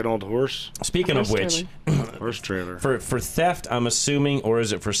looks like an old horse. Speaking of which, horse trailer. For theft, I'm assuming, or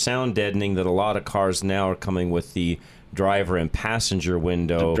is it for sound deadening, that a lot of cars now are coming with the driver and passenger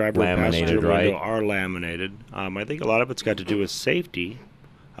window laminated, right? Window are laminated. I think a lot of it's got to do with safety,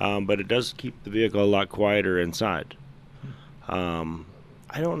 but it does keep the vehicle a lot quieter inside.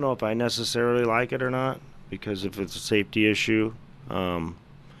 I don't know if I necessarily like it or not, because if it's a safety issue,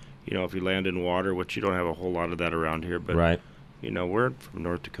 you know, if you land in water, which you don't have a whole lot of that around here, but right. You know, we're from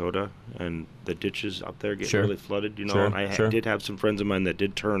North Dakota, and the ditches up there get Sure. really flooded. You know, Sure, and I sure. did have some friends of mine that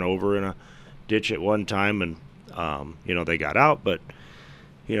did turn over in a ditch at one time, and you know, they got out, but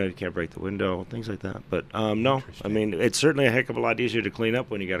you know, you can't break the window, things like that. But no, I mean, it's certainly a heck of a lot easier to clean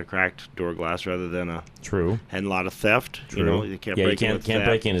up when you got a cracked door glass rather than a True. and a lot of theft. True. You know, you can't Yeah, break you in can't with can't theft.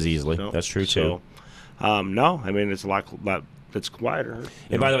 break in as easily. No. That's true too. So, no, I mean, it's a lot it's quieter. you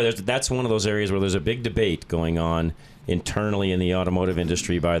And know. by the way, that's one of those areas where there's a big debate going on internally in the automotive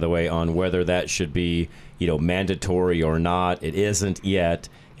industry, by the way, on whether that should be, you know, mandatory or not. It isn't yet.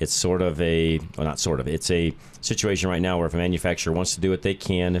 It's sort of it's a situation right now where if a manufacturer wants to do it, they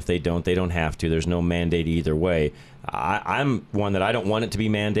can. If they don't have to. There's no mandate either way. I'm one that I don't want it to be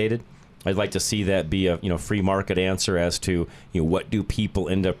mandated. I'd like to see that be a, you know, free market answer as to, you know, what do people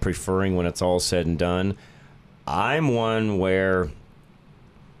end up preferring when it's all said and done. I'm one where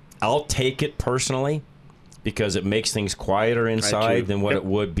I'll take it personally because it makes things quieter inside than what it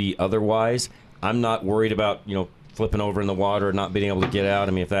would be otherwise. I'm not worried about, you know, flipping over in the water and not being able to get out.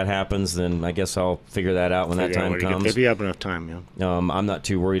 I mean, if that happens, then I guess I'll figure that out when that time comes. If you have enough time, yeah. I'm not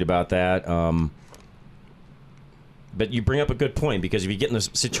too worried about that. But you bring up a good point, because if you get in a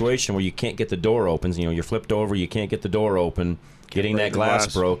situation where you can't get the door open, you know, you're flipped over, you can't get the door open, getting that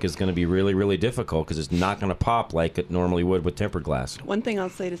glass broke is going to be really, really difficult because it's not going to pop like it normally would with tempered glass. One thing I'll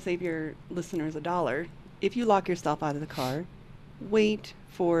say to save your listeners $1, if you lock yourself out of the car, wait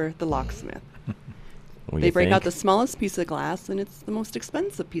for the locksmith. They break out the smallest piece of glass, and it's the most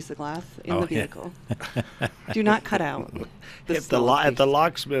expensive piece of glass in the vehicle. Do not cut out the If the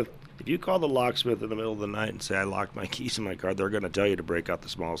locksmith, if you call the locksmith in the middle of the night and say, I locked my keys in my car, they're going to tell you to break out the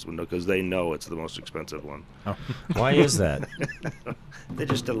smallest window because they know it's the most expensive one. Oh. Why is that? They're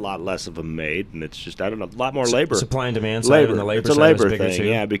just a lot less of them made, and it's just, I don't know, a lot more labor. Supply and demand side, and the labor it's a side labor is bigger thing, too.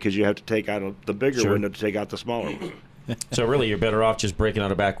 yeah, because you have to take out the bigger Sure. window to take out the smaller one. So really, you're better off just breaking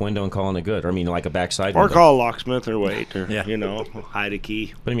out a back window and calling it good. Or, I mean, like a backside Or window. call a locksmith or wait, or, you know, hide a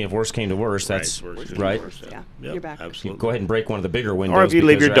key. But I mean, if worse came to worse, that's right. Yeah, Yep, you're back. absolutely. Go ahead and break one of the bigger windows. Or if you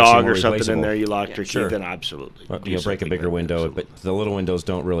leave because your they're actually dog more or something in replaceable. there, you locked your Sure. key, then absolutely. Well, do you know, break a something bigger like window, but the little windows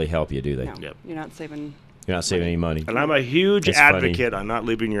don't really help you, do they? No, you're not saving. You're not saving any money. And I'm a huge It's funny. advocate on not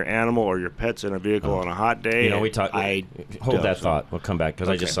leaving your animal or your pets in a vehicle on a hot day. You know, we talked. Hold that thought. We'll come back because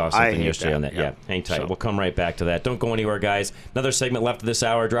I just saw something yesterday on that. Yeah, hang tight. So- We'll come right back to that. Don't go anywhere, guys. Another segment left of this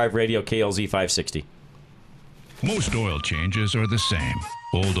hour. Drive Radio KLZ 560. Most oil changes are the same.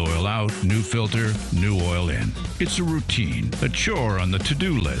 Old oil out, new filter, new oil in. It's a routine, a chore on the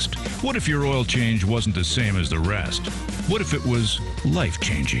to-do list. What if your oil change wasn't the same as the rest? What if it was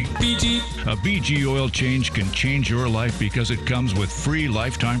life-changing? A BG oil change can change your life because it comes with free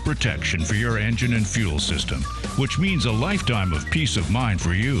lifetime protection for your engine and fuel system, which means a lifetime of peace of mind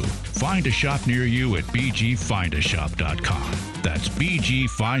for you. Find a shop near you at bgfindashop.com. That's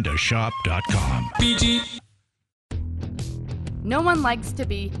bgfindashop.com. No one likes to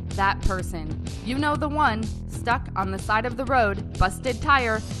be that person. You know the one, stuck on the side of the road, busted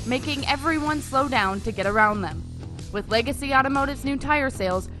tire, making everyone slow down to get around them. With Legacy Automotive's new tire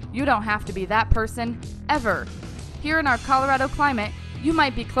sales, you don't have to be that person, ever. Here in our Colorado climate, you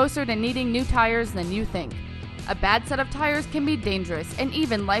might be closer to needing new tires than you think. A bad set of tires can be dangerous and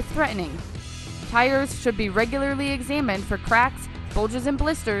even life-threatening. Tires should be regularly examined for cracks, bulges and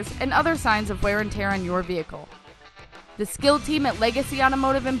blisters, and other signs of wear and tear on your vehicle. The skilled team at Legacy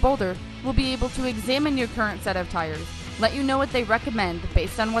Automotive in Boulder will be able to examine your current set of tires, let you know what they recommend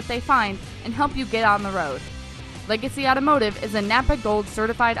based on what they find, and help you get on the road. Legacy Automotive is a Napa Gold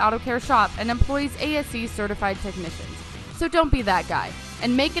certified auto care shop and employs ASE certified technicians. So don't be that guy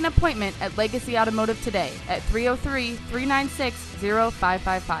and make an appointment at Legacy Automotive today at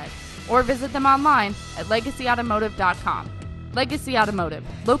 303-396-0555 or visit them online at legacyautomotive.com. Legacy Automotive,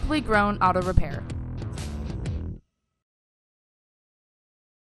 locally grown auto repair.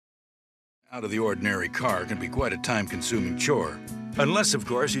 Out of the ordinary car can be quite a time-consuming chore. Unless, of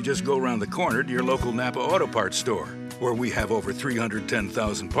course, you just go around the corner to your local Napa Auto Parts store, where we have over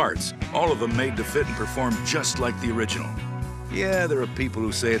 310,000 parts, all of them made to fit and perform just like the original. Yeah, there are people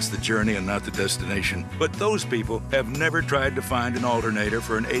who say it's the journey and not the destination, but those people have never tried to find an alternator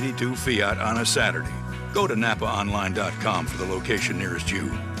for an 82 Fiat on a Saturday. Go to NapaOnline.com for the location nearest you.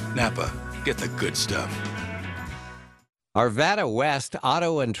 Napa, get the good stuff. Arvada West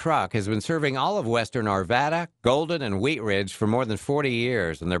Auto and Truck has been serving all of western Arvada, Golden, and Wheat Ridge for more than 40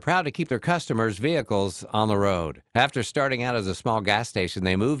 years, and they're proud to keep their customers' vehicles on the road. After starting out as a small gas station,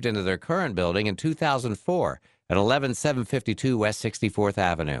 they moved into their current building in 2004, at 11752 West 64th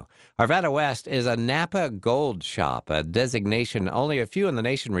Avenue. Arvada West is a Napa Gold shop, a designation only a few in the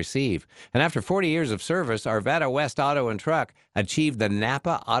nation receive. And after 40 years of service, Arvada West Auto and Truck achieved the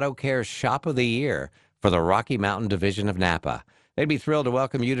Napa Auto Care Shop of the Year for the Rocky Mountain Division of Napa. They'd be thrilled to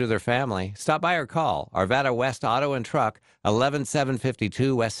welcome you to their family. Stop by or call Arvada West Auto and Truck,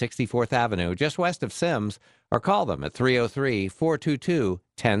 11752 West 64th Avenue, just west of Sims, or call them at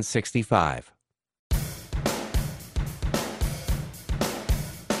 303-422-1065.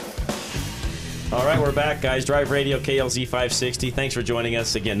 All right, we're back, guys. Drive Radio, KLZ 560. Thanks for joining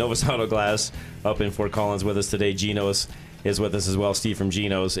us. Again, Novus Auto Glass up in Fort Collins with us today. Geno's is with us as well, Steve from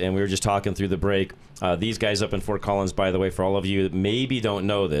Geno's, and we were just talking through the break. These guys up in Fort Collins, by the way, for all of you that maybe don't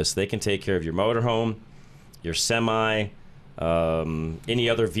know this, they can take care of your motorhome, your semi, any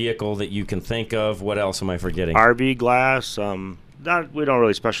other vehicle that you can think of. What else am I forgetting? RV glass. We don't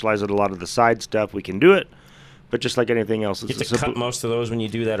really specialize in a lot of the side stuff. We can do it, but just like anything else, You get to cut most of those when you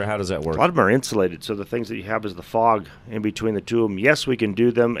do that, or how does that work? A lot of them are insulated, so the things that you have is the fog in between the two of them. Yes, we can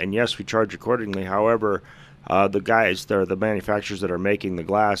do them, and yes, we charge accordingly. However, the guys, the manufacturers that are making the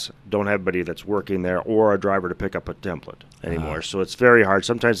glass, don't have anybody that's working there or a driver to pick up a template anymore. So it's very hard.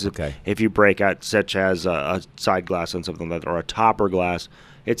 Sometimes if you break out, such as a side glass on something like that, or a topper glass,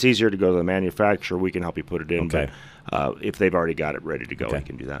 it's easier to go to the manufacturer. We can help you put it in. Okay. But if they've already got it ready to go, we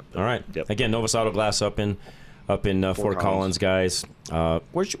can do that. But, all right. Yep. Again, Novus Auto Glass up in Fort Collins, guys. Real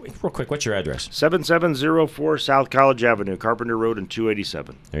quick, what's your address? 7704 South College Avenue, Carpenter Road and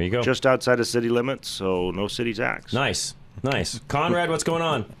 287. There you go. Just outside of city limits, so no city tax. Nice. Conrad, what's going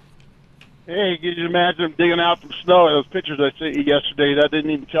on? Hey, can you imagine them digging out some snow? Those pictures I sent you yesterday, that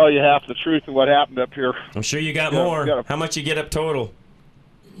didn't even tell you half the truth of what happened up here. I'm sure you got more. How much you get up total?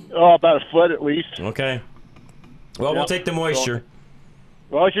 Oh, about a foot at least. Okay. Well, we'll take the moisture.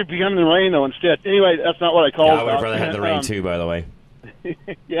 Well, it should be coming the rain, though, instead. Anyway, that's not what I called. Yeah, I would have rather had the rain, too, by the way.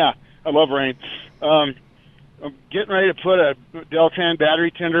 Yeah, I love rain. I'm getting ready to put a Deltan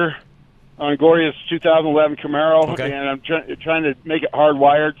battery tender on Gloria's 2011 Camaro, and I'm trying to make it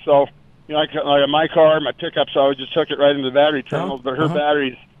hardwired. So, like my car, my pickup, so I just hook it right into the battery terminals, but her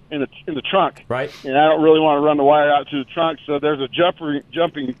battery's in the trunk. Right. And I don't really want to run the wire out through the trunk, so there's a jumping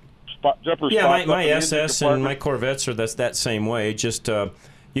spot. Yeah, my SS and my Corvettes are that same way. Just you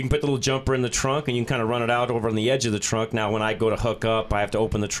can put the little jumper in the trunk, and you can kind of run it out over on the edge of the trunk. Now, when I go to hook up, I have to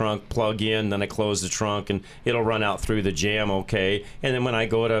open the trunk, plug in, then I close the trunk, and it'll run out through the jam okay. And then when I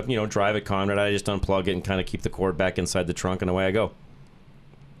go to drive at Conrad, I just unplug it and kind of keep the cord back inside the trunk, and away I go.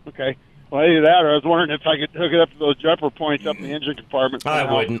 Okay. Well, either that, or I was wondering if I could hook it up to those jumper points up in the engine compartment.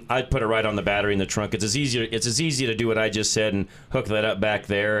 I wouldn't. I'd put it right on the battery in the trunk. It's as easy to do what I just said and hook that up back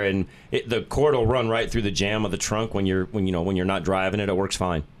there, and the cord will run right through the jam of the trunk when you're not driving it. It works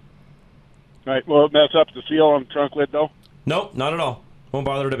fine. All right. Will it mess up the seal on the trunk lid though? Nope, not at all. Won't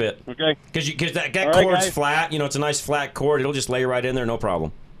bother it a bit. Okay. Because that All right, cord's guys. flat. It's a nice flat cord. It'll just lay right in there, no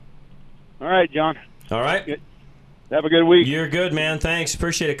problem. All right, John. All right. Have a good week. You're good, man. Thanks.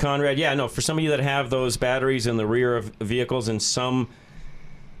 Appreciate it, Conrad. Yeah, no, for some of you that have those batteries in the rear of vehicles and some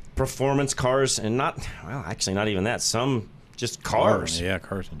performance cars, and not even that, some just cars. Yeah,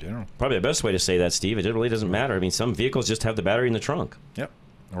 cars in general. Probably the best way to say that, Steve. It really doesn't matter. I mean, some vehicles just have the battery in the trunk. Yep.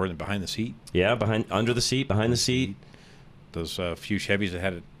 Or behind the seat. Yeah, under the seat, behind the seat. Those few Chevys that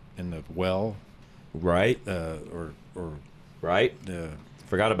had it in the well. Right. Right.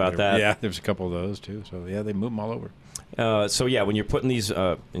 Forgot about that. Yeah, there's a couple of those too. So yeah, they move them all over. So yeah, when you're putting these,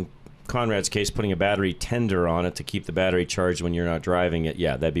 in Conrad's case, putting a battery tender on it to keep the battery charged when you're not driving it,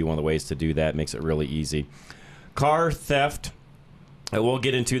 yeah, that'd be one of the ways to do that. Makes it really easy. Car theft. We'll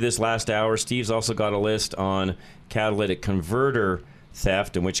get into this last hour. Steve's also got a list on catalytic converter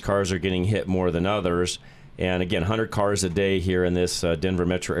theft and which cars are getting hit more than others. And again, 100 cars a day here in this Denver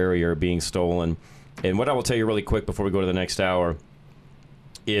metro area are being stolen. And what I will tell you really quick before we go to the next hour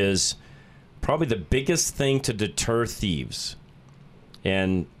is probably the biggest thing to deter thieves.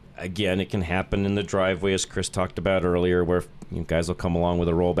 And again, it can happen in the driveway, as Chris talked about earlier, where guys will come along with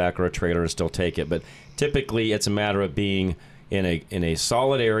a rollback or a trailer and still take it. But typically, it's a matter of being in a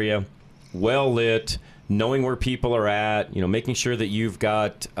solid area, well lit, knowing where people are at, making sure that you've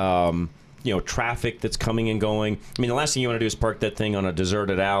got traffic that's coming and going. I mean, the last thing you want to do is park that thing on a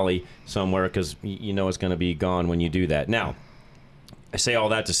deserted alley somewhere, because it's going to be gone when you do that. Now, I say all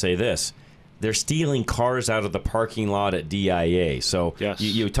that to say this. They're stealing cars out of the parking lot at DIA. So yes.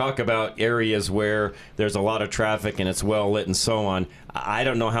 you talk about areas where there's a lot of traffic and it's well lit and so on. I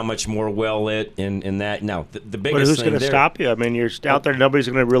don't know how much more well lit in that. Now, the biggest thing. But who's going to stop you? I mean, you're out there. Nobody's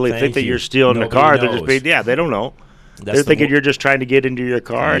going to really think that you're stealing the car. They're just they don't know. They're thinking you're just trying to get into your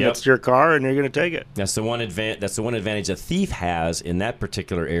car, and it's your car, and you're going to take it. That's the one advantage a thief has in that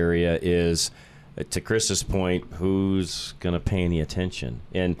particular area is, to Chris's point, who's going to pay any attention?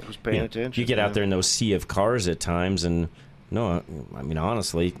 And who's paying attention? You get out there in those sea of cars at times, and no, I mean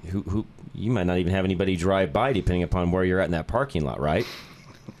honestly, who you might not even have anybody drive by, depending upon where you're at in that parking lot, right?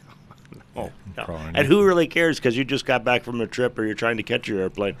 Oh, no. And who really cares? Because you just got back from a trip, or you're trying to catch your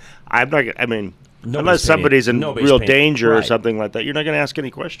airplane. Unless somebody's in real danger or something like that, you're not going to ask any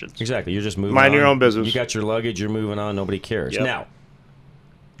questions. Exactly. You're just moving on. Mind your own business. You got your luggage, you're moving on, nobody cares. Yep. Now,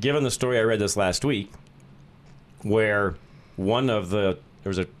 given the story I read this last week, where there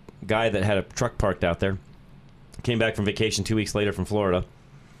was a guy that had a truck parked out there, came back from vacation 2 weeks later from Florida,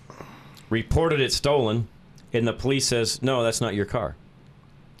 reported it stolen, and the police says, no, that's not your car.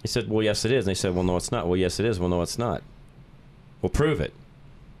 He said, well, yes, it is. And they said, well, no, it's not. Well, yes, it is. Well, no, it's not. Well, prove it.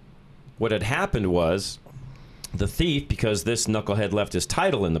 What had happened was the thief, because this knucklehead left his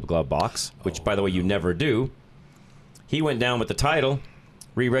title in the glove box, which, by the way, you never do, he went down with the title,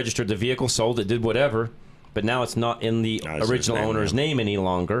 re-registered the vehicle, sold it, did whatever, but now it's not in the original owner's name any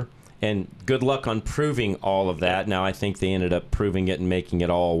longer. And good luck on proving all of that. Now, I think they ended up proving it and making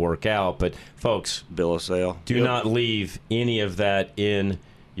it all work out. But, folks, bill of sale. Do not leave any of that in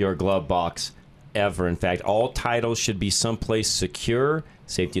your glove box ever. In fact, all titles should be someplace secure.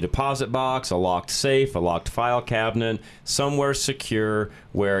 Safety deposit box, a locked safe, a locked file cabinet, somewhere secure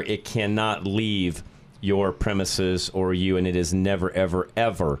where it cannot leave your premises or you, and it is never, ever,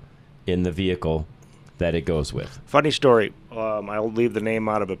 ever in the vehicle that it goes with. Funny story. I'll leave the name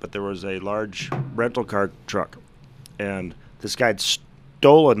out of it, but there was a large rental car truck, and this guy had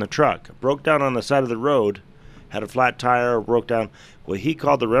stolen the truck, broke down on the side of the road, had a flat tire, broke down. Well, he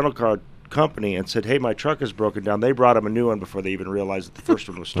called the rental car company and said, hey, my truck is broken down. They brought him a new one before they even realized that the first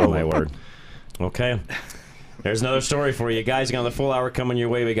one was stolen. Oh, my word. Okay. There's another story for you. Guys, got the full hour coming your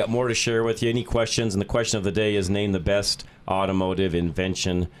way. We got more to share with you. Any questions? And the question of the day is, name the best automotive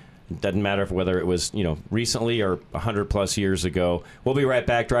invention. It doesn't matter whether it was, recently or 100+ years ago. We'll be right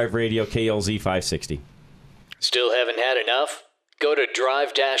back. Drive Radio, KLZ 560. Still haven't had enough? Go to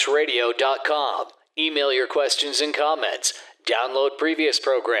drive-radio.com. Email your questions and comments. Download previous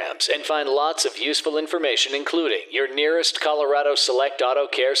programs and find lots of useful information, including your nearest Colorado Select Auto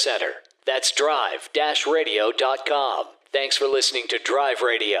Care Center. That's drive-radio.com. Thanks for listening to Drive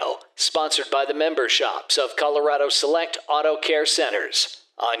Radio, sponsored by the member shops of Colorado Select Auto Care Centers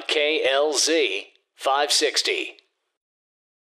on KLZ 560.